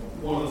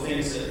one of the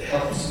things that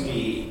helps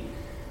me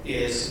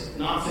is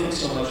not think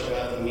so much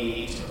about the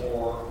meat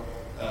or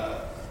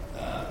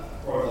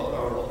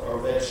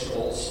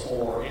vegetables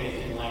or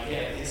anything like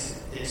that.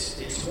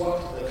 It's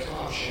what the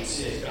conscience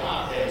is.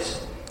 God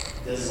has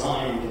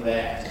designed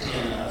that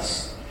in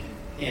us,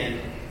 and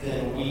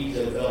then we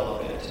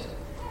develop it,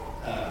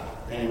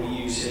 and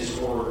we use His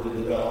Word to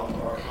develop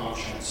our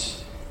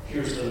conscience.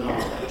 Here's the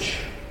knowledge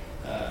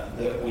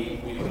that we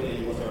put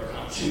in with our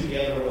conscience.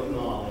 Together with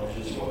knowledge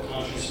is what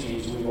conscience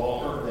means. We've all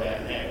heard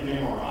that and have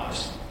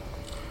memorized.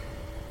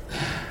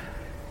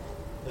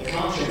 The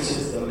conscience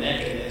is the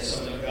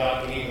mechanism that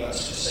God gave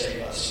us to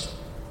save us.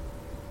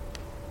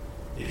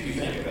 If you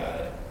think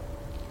about it,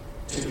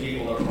 to be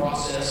able to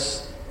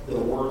process the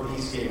Word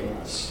He's given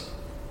us,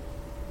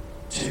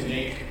 to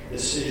make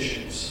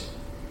decisions,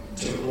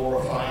 to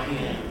glorify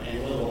Him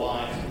and live a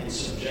life in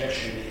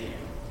subjection to Him.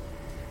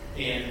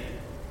 And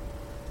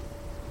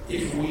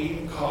if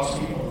we cause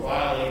people to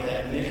violate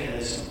that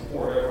mechanism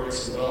wherever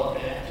it's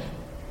developed at,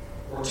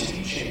 we're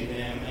teaching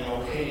them and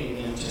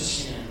okaying them to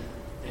sin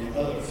in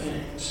other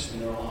things in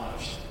their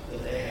lives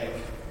that they have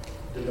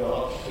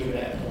developed to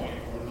that point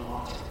or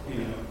not,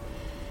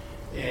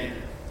 And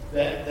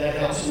that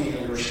helps me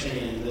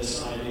understand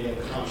this idea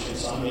of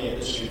conscience. I may have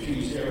just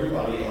confused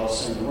everybody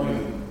else in the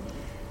room,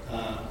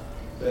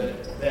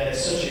 but that is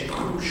such a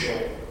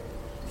crucial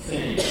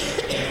thing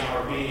in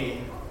our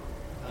being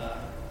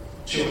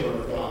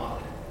children of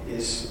God.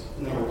 Is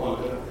number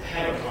one, to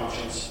have a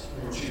conscience.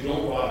 Number two,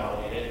 don't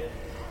violate it,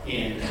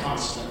 and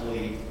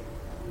constantly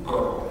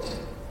grow it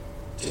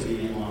to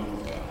be in line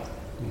with God.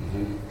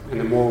 Mm-hmm. And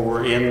the more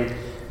we're in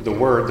the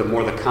Word, the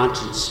more the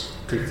conscience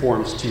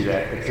conforms to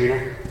that.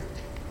 Katrina?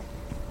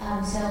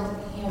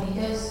 He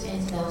goes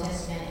into the Old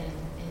Testament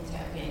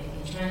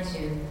and trying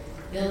to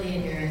build the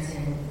endurance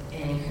and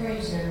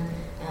encourage them.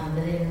 But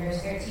then in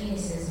verse 13 he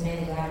says, may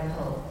the God of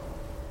hope.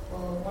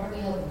 Well, what are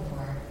we hoping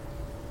for?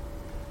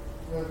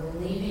 We're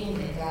believing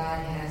that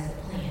God has the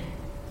plan.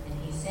 And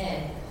He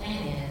said, the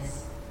plan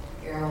is,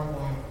 you're all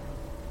one,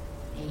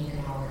 and you can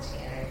all work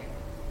together.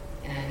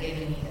 And I've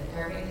given you the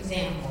perfect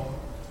example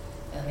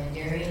of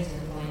enduring to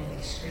the point of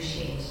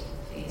excruciating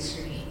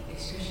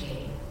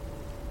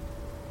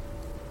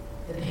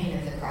the pain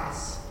of the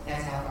cross.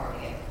 That's how far we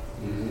go.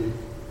 Mm-hmm.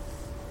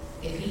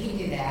 If He can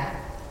do that,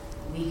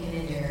 we can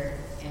endure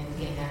and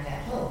we can have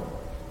that hope.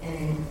 And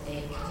then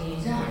it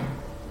continues on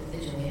with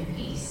the joy and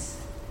peace.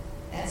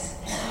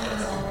 That's how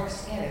this all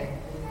works together.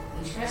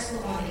 We trust the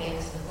one that gave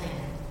us the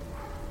plan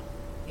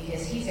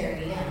because He's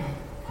already done it,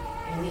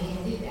 and we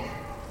can do that.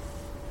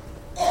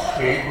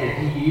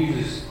 And He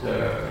uses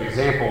the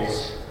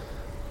examples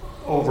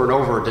over and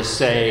over to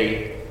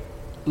say,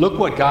 look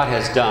what God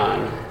has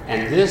done,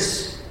 and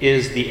this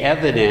is the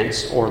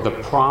evidence or the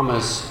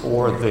promise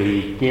or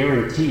the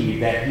guarantee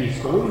that He's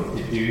going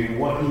to do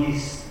what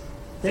He's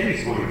said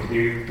He's going to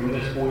do from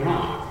this point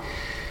on.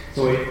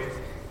 So it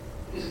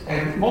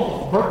has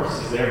multiple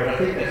purposes there, but I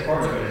think that's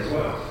part of it as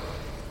well.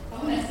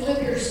 I'm going to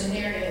flip your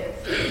scenario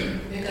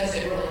because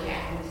it really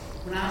happened.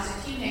 When I was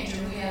a teenager,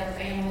 we had a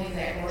family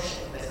that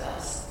worshiped with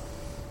us.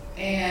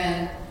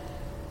 And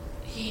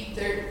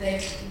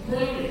they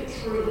really,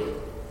 truly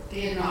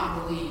did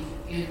not believe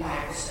in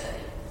Bible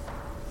study.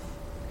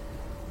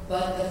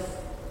 But the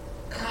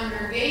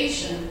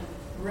congregation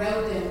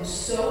rode them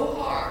so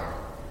hard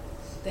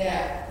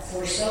that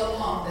for so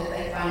long that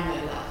they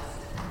finally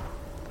left.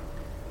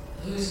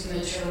 Who's the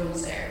mature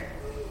ones there?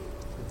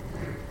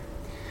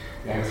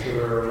 Yeah, I'm sure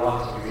there are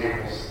lots of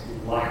examples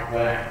like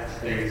that,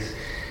 things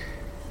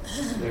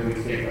that we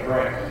think are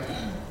right.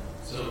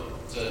 So,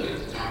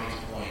 to Tommy's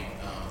point,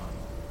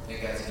 I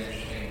think that's an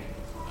interesting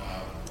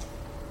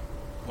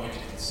point to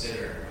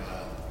consider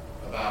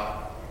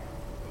about,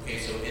 okay,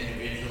 so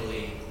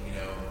individually,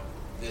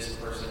 this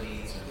person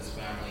needs, or this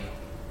family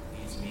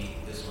needs meat,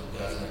 this one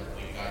doesn't,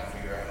 we've got to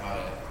figure out how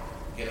to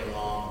get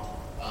along.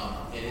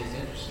 It is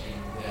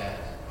interesting that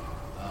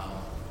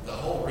the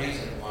whole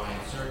reason why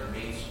certain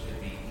meats could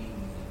be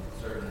eaten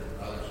and certain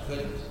others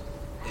couldn't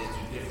is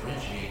to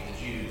differentiate the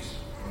Jews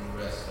from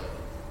the rest of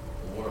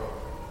the world,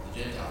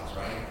 the Gentiles,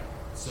 right?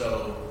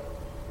 So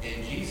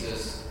in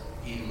Jesus,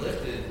 he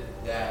lifted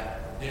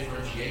that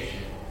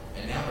differentiation,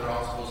 and now they're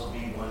all supposed to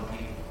be one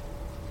people.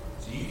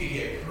 So you could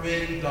get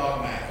pretty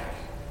dogmatic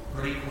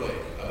pretty quick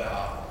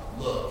about,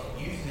 look,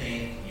 you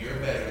think you're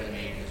better than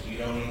me because you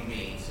don't eat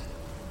meat.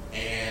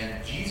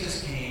 And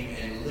Jesus came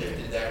and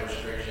lifted that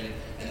restriction,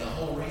 and the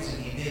whole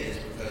reason he did is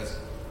because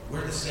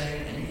we're the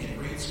same, and you can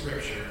read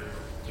Scripture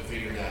to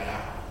figure that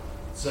out.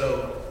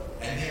 So,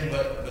 and then,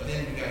 but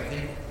then you got to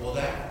think, well,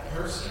 that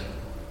person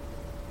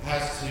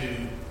has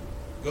to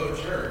go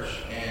to church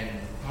and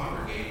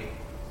congregate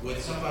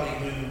with somebody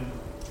who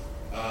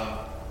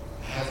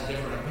has a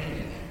different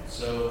opinion there.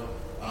 So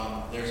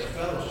there's a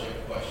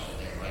fellowship question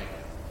there. Like,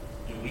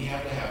 do we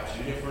have to have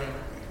two different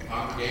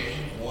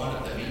congregations, one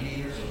of the meat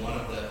eaters and one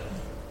of the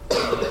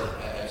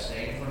that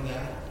abstain from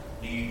that?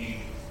 Do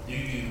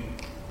you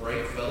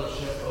break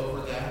fellowship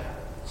over that?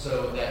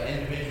 So that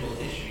individual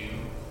issue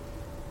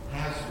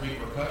has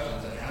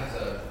repercussions and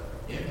has an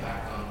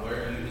impact on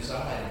where you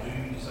decide and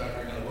who you decide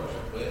you're going to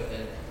worship with,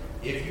 and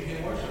if you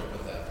can worship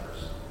with that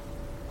person.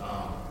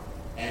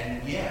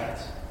 And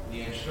yet,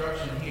 the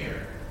instruction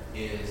here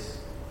is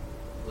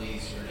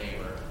please your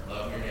neighbor,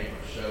 love your neighbor,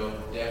 show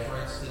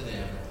deference to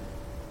them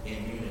in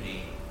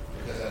unity,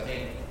 because I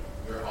think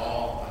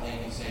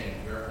he's saying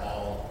you're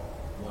all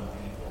one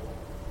people.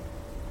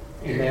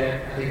 And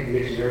that, I think you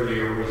mentioned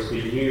earlier, was the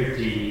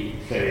unity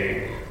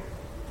thing.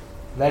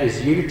 That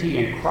is unity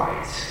in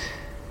Christ.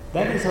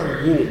 That is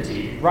our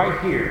unity right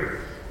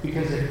here.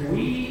 Because if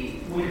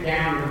we went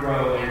down the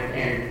road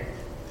and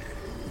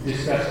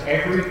discussed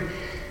every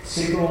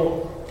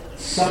single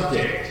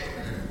subject,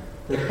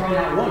 there's probably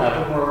not one of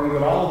them where we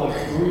would all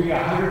agree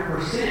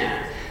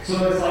 100%.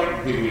 So it's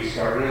like, do we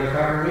start another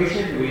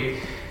congregation? We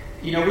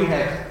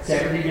have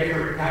 70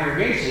 different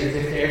congregations.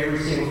 If every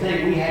single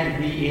thing we had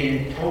to be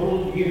in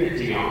total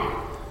unity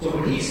on. So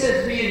when he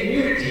says be in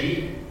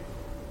unity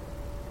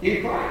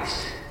in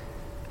Christ,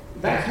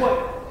 that's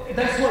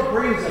what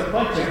brings a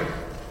bunch of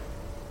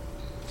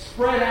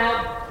spread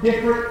out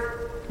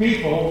different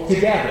people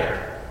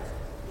together,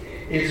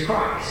 is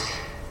Christ.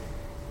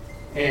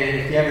 And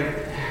if you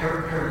haven't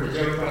heard the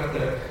joke about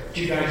the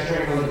two guys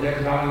traveling on the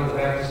desert island, the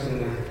Baptist and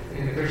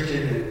the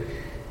Christian, and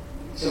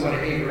somebody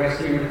came to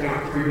rescue him and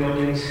found three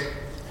buildings,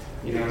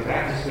 the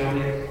Baptist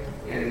building,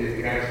 and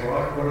the guy said,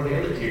 well, what are the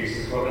other two? He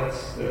says, well,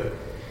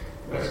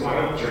 that's my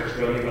old church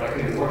building, but I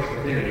couldn't worship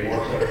with them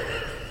anymore, so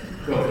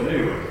I built a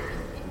new one.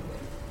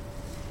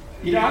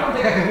 I don't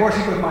think I can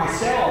worship with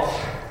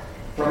myself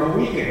from a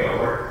week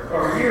ago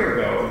or a year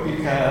ago,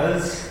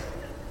 because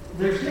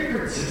there's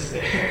differences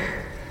there.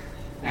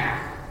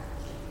 Now,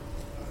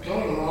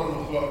 going along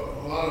with what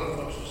a lot of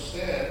folks have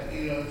said,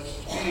 it's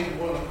being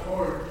one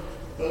accord,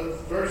 but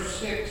verse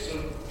 6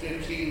 of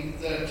 15,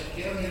 that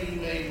together you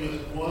may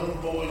with one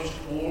voice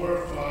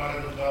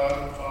glorify the God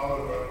and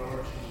Father of our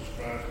Lord Jesus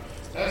Christ.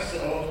 That's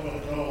the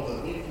ultimate goal,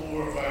 that we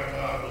glorify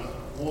God with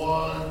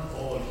one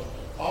voice.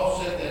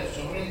 Paul said that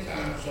so many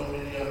times, so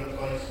many other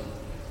places.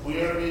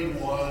 We are to be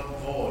one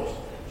voice.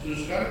 So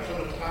there's got to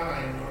come a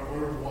time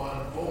where we're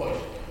one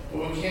voice.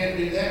 But we can't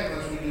do that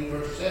unless we do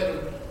verse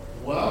 7,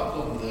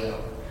 welcome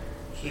them.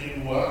 So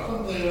you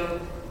welcome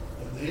them,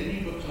 and then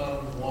you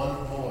become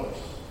one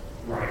voice.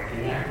 right,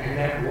 and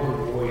that one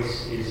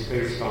voice is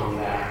based on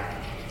that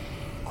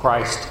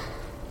Christ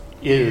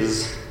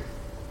is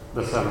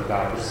the Son of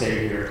God, the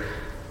Savior,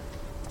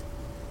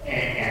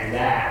 and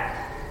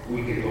that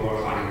we can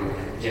glorify Him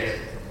with. Just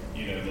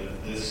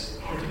this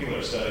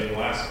particular study, the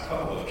last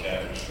couple of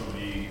chapters for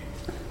me,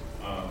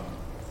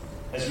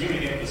 has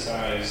really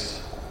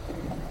emphasized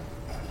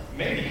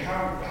maybe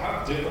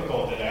how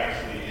difficult it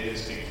actually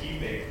is to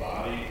keep a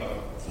body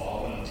of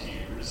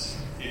volunteers,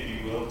 if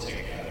you will,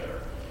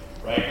 together,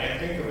 right? And I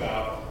think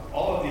about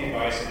all of the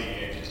advice that he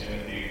gave to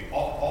Timothy,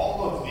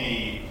 all of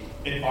the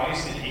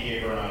advice that he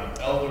gave around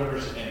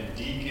elders and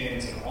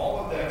deacons, and all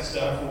of that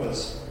stuff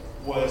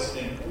was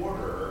in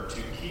order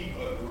to keep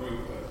a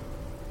group of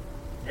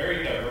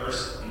very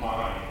diverse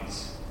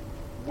minds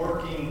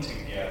working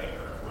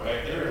together,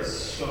 right? There is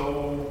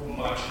so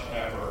much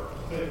effort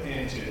put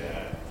into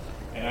that.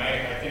 And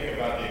I think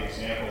about the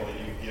example that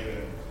you've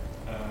given.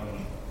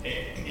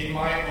 In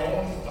my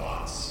own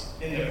thoughts,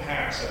 in the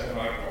past, I've been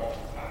like, well,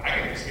 I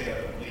can just get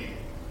up and leave.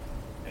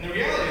 And the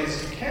reality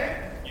is you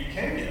can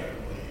get up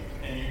and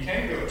leave, and you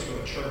can go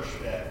to a church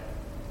that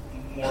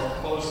more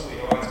closely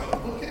aligns,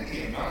 but look at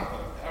the amount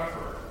of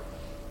effort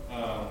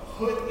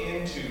put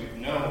into,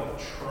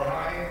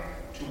 try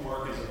to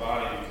work as a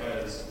body,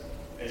 because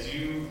as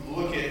you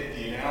look at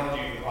the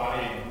analogy of the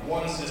body,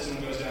 one system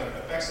goes down, it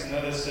affects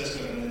another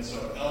system, and then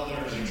so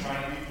elders are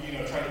trying to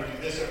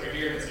do this over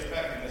here, and it's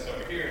affecting this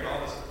over here, and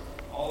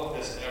all of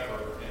this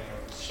effort,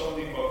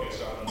 solely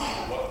focused on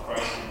what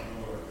Christ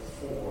endured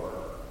for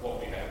what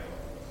we have.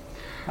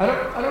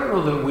 I don't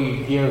know that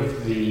we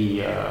give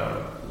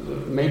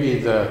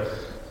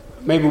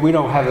maybe we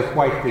don't have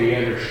quite the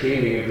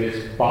understanding of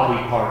this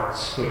body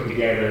parts put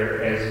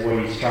together as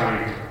what he's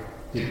trying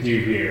to do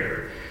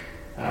here.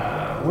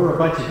 We're a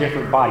bunch of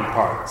different body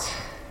parts,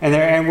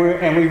 and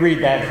we read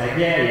that it's like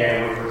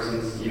one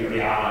person's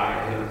the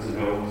eye, and the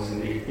nose,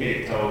 and the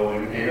big toe,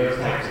 and those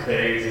types of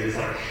things, and it's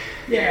like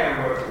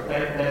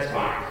that's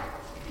fine.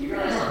 You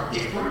realize how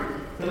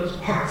different those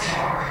parts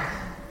are?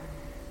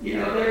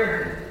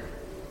 They're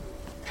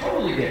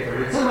totally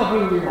different, and some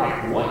of them you're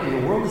like, what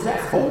in the world is that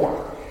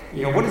for?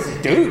 What does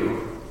it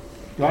do?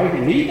 Do I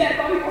even need that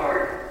body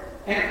part?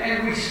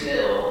 And we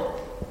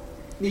still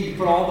need to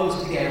put all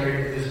those together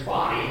into this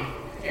body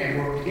and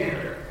work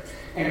together.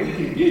 And we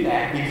can do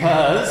that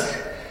because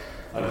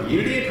of the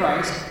unity of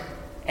Christ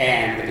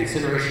and the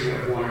consideration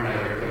of one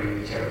another,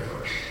 putting each other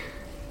first.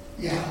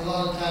 Yeah, a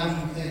lot of times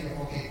we think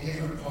of,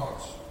 different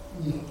parts.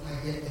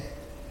 I get that.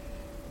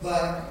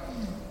 But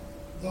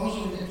those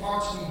are the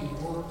parts that need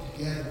to work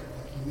together,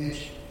 like you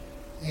mentioned.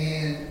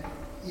 And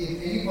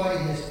if anybody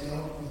has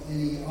dealt with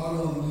any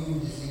autoimmune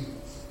disease,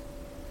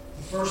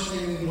 the first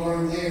thing we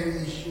learn there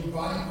is your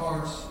body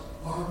parts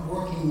aren't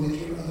working with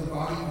your other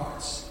body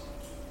parts.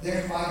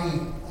 They're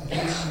fighting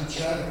against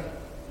each other.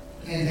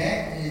 And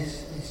that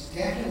is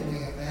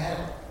definitely a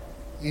battle.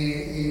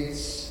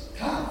 It's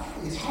tough.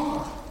 It's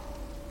hard.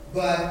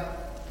 But,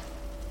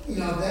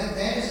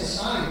 that is a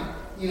sign.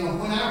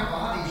 When our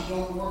bodies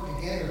don't work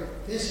together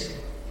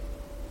physically,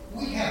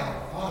 we have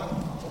a lot of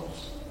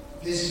problems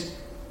physically.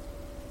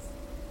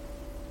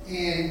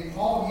 And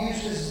Paul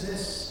uses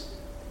this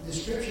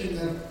description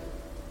of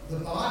the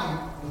body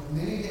with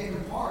many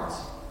different parts.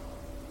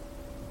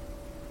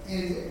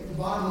 And the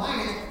bottom line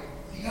is,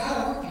 you got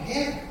to work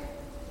together.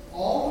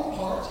 All the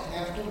parts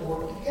have to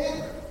work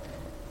together.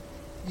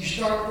 You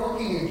start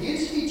working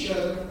against each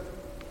other,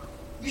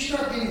 you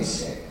start getting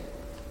sick.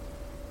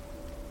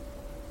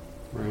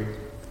 Right.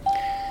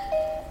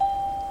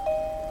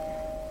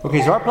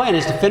 Okay, so our plan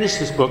is to finish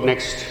this book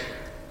next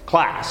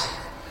class,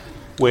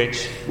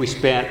 which we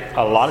spent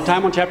a lot of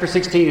time on chapter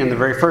 16 in the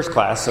very first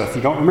class. So if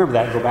you don't remember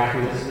that, go back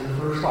and listen to the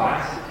first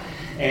class.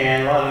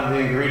 And a lot of the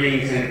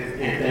ingredients and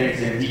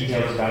things and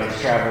details about his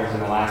travels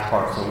in the last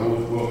part. So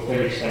we'll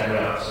finish that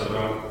up. So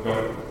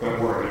don't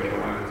worry, we're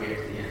not going to get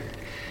to the end.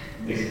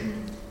 Lisa.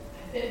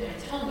 I bit my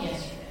tongue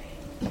yesterday.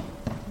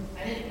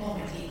 I didn't pull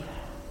my teeth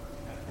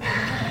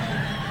out.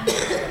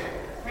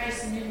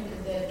 Christ knew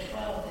the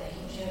 12 that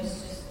he chose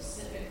to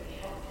specifically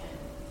help him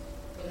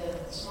with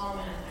a small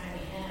amount of time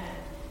he had.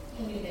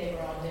 He knew they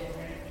were all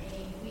different.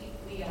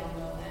 We all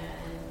know that,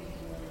 and we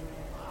can really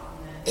write a lot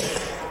on that. They were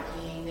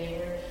shocking, they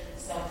were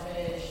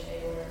selfish,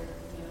 they were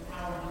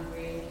power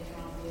hungry. We can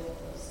all deal with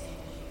those same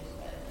issues,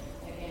 but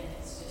again,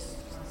 it's just a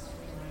constant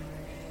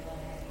reminder to let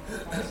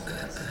our Christ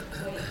was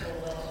what he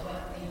told us.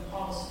 What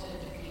Paul stood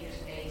to Peter's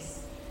face,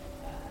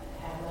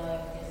 have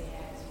love because he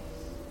has.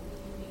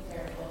 Be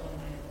careful and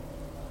mindful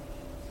of love.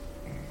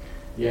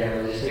 Yeah,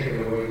 just think of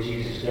the way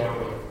Jesus dealt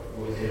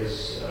with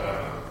his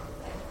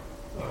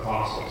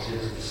apostles,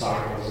 his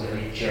disciples that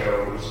he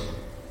chose.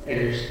 And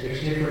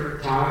there's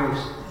different times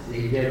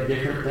he did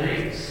different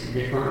things in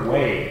different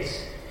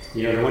ways.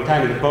 The one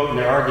time in the boat and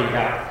they're arguing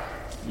about,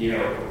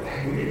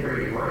 hey, we didn't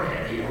bring any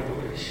bread,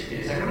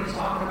 is that what he's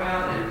talking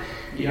about? And,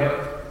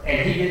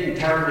 and he didn't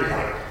turn, he's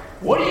like,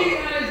 what are you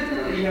guys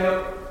doing?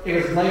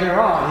 It was later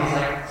on, he's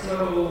like,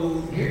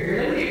 so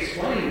here, let me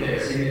explain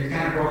this. And he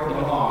kind of brought them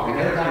along. And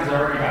other times they're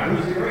arguing about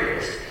who's the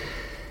greatest,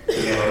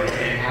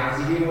 and how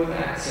does he deal with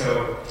that?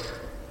 So,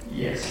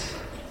 yes.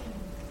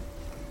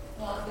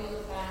 Well, if we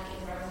look back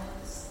in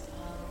Romans,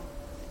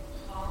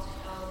 Paul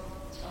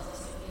tells us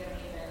that we don't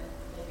even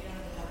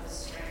have the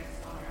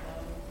strength on our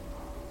own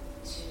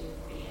to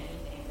be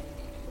anything.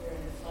 We're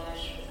in the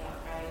flesh without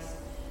Christ.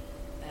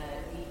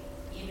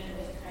 Even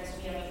with Christ,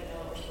 we don't even know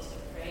what we're supposed to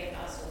pray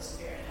about, so the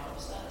Spirit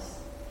helps us.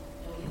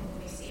 And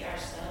when we see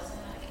ourselves in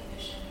that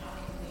condition, how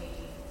can we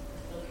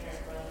look at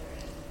our brother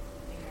and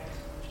think our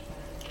so much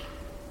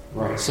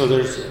better? Right, so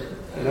there's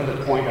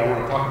another point I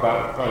want to talk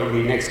about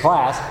probably next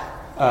class.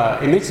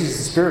 It mentions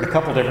the Spirit a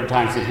couple different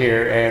times in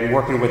here, and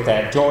working with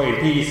that joy and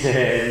peace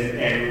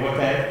and what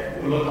that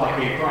would look like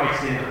in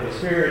Christ in the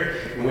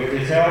Spirit and with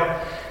His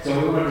help. So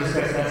we want to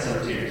discuss that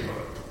some too as well.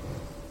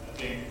 I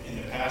think in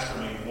the past, for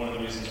me, one of the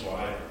reasons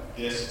why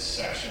this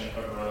section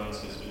of Romans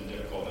has been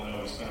difficult, I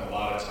know we spent a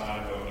lot of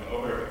time going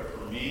over it, but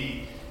for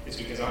me, it's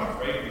because I'm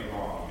afraid to be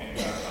wrong in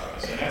God's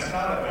eyes. And that's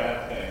not a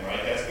bad thing,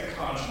 right? That's the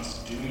conscience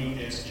doing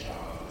its job.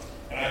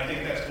 And I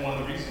think that's one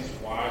of the reasons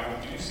why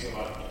we do see a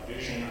lot of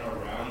division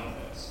around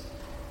this.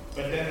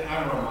 But then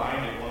I'm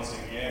reminded once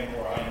again,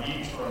 or I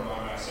need to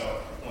remind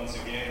myself once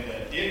again,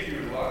 that if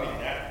you're loving,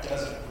 that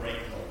doesn't break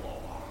the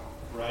law,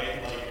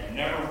 right? Like, you're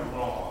never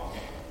wrong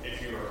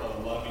if you're a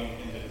loving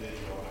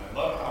individual. And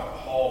I love how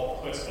Paul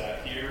puts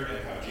that here and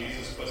how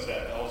Jesus puts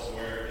that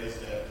elsewhere, is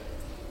that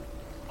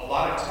a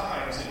lot of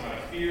times in my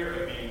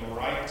fear of being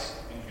right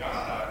in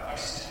God,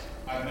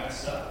 I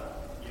mess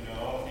up, you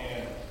know,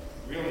 and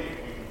really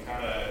we can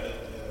kind of,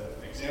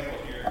 the example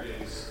here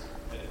is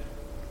that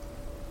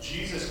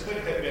Jesus could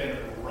have been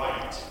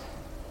right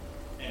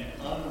and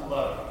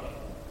unloving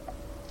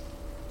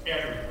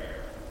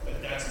everywhere,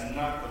 but that's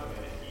not the way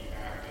that he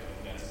acted,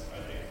 and that's,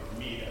 I think for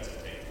me, that's a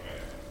takeaway.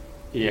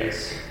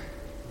 Yes,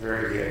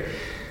 very good.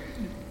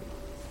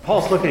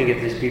 Paul's looking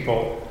at these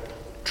people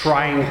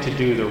trying to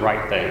do the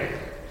right thing.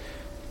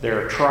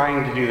 They're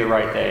trying to do the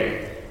right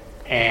thing,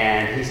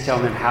 and he's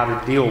telling them how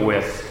to deal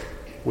with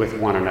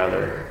one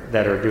another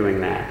that are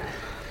doing that.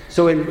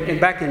 So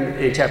back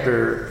in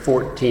chapter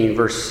 14,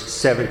 verse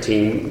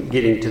 17,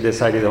 getting to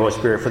this idea of the Holy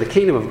Spirit, for the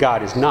kingdom of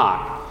God is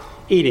not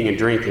eating and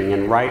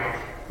drinking,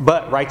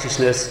 but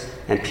righteousness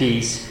and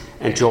peace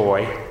and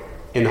joy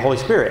in the Holy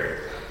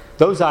Spirit.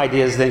 Those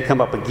ideas then come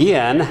up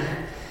again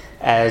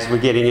as we're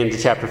getting into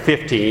chapter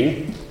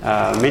 15.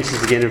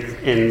 Mentions again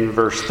in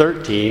verse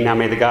 13, now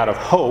may the God of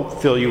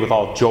hope fill you with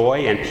all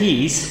joy and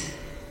peace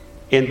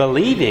in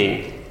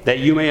believing, that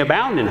you may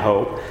abound in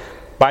hope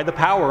by the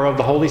power of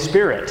the Holy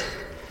Spirit.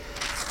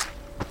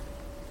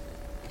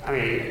 I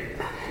mean,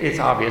 it's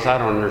obvious I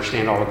don't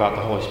understand all about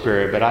the Holy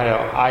Spirit, but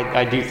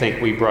I do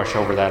think we brush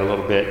over that a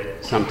little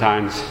bit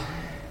sometimes,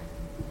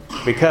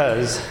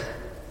 because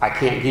I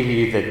can't give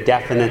you the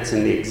definites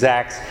and the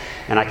exacts,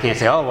 and I can't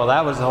say, oh, well,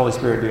 that was the Holy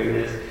Spirit doing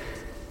this.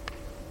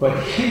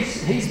 But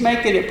he's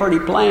making it pretty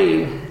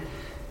plain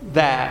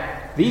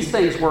that these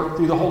things work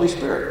through the Holy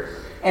Spirit.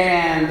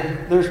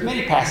 And there's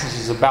many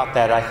passages about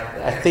that.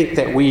 I think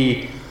that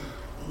we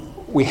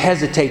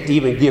hesitate to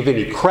even give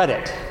any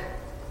credit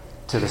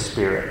to the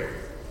Spirit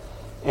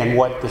and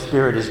what the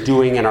Spirit is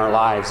doing in our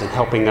lives and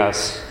helping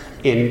us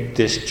in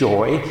this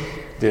joy,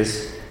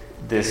 this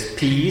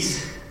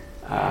peace,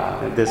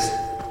 this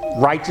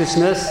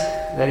righteousness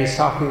that he's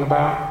talking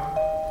about.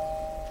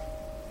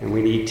 And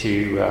we need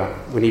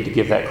to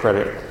give that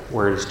credit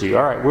where it's due.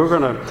 All right, we're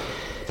going to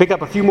pick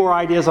up a few more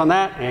ideas on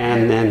that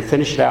and then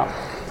finish it out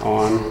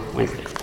on Wednesday.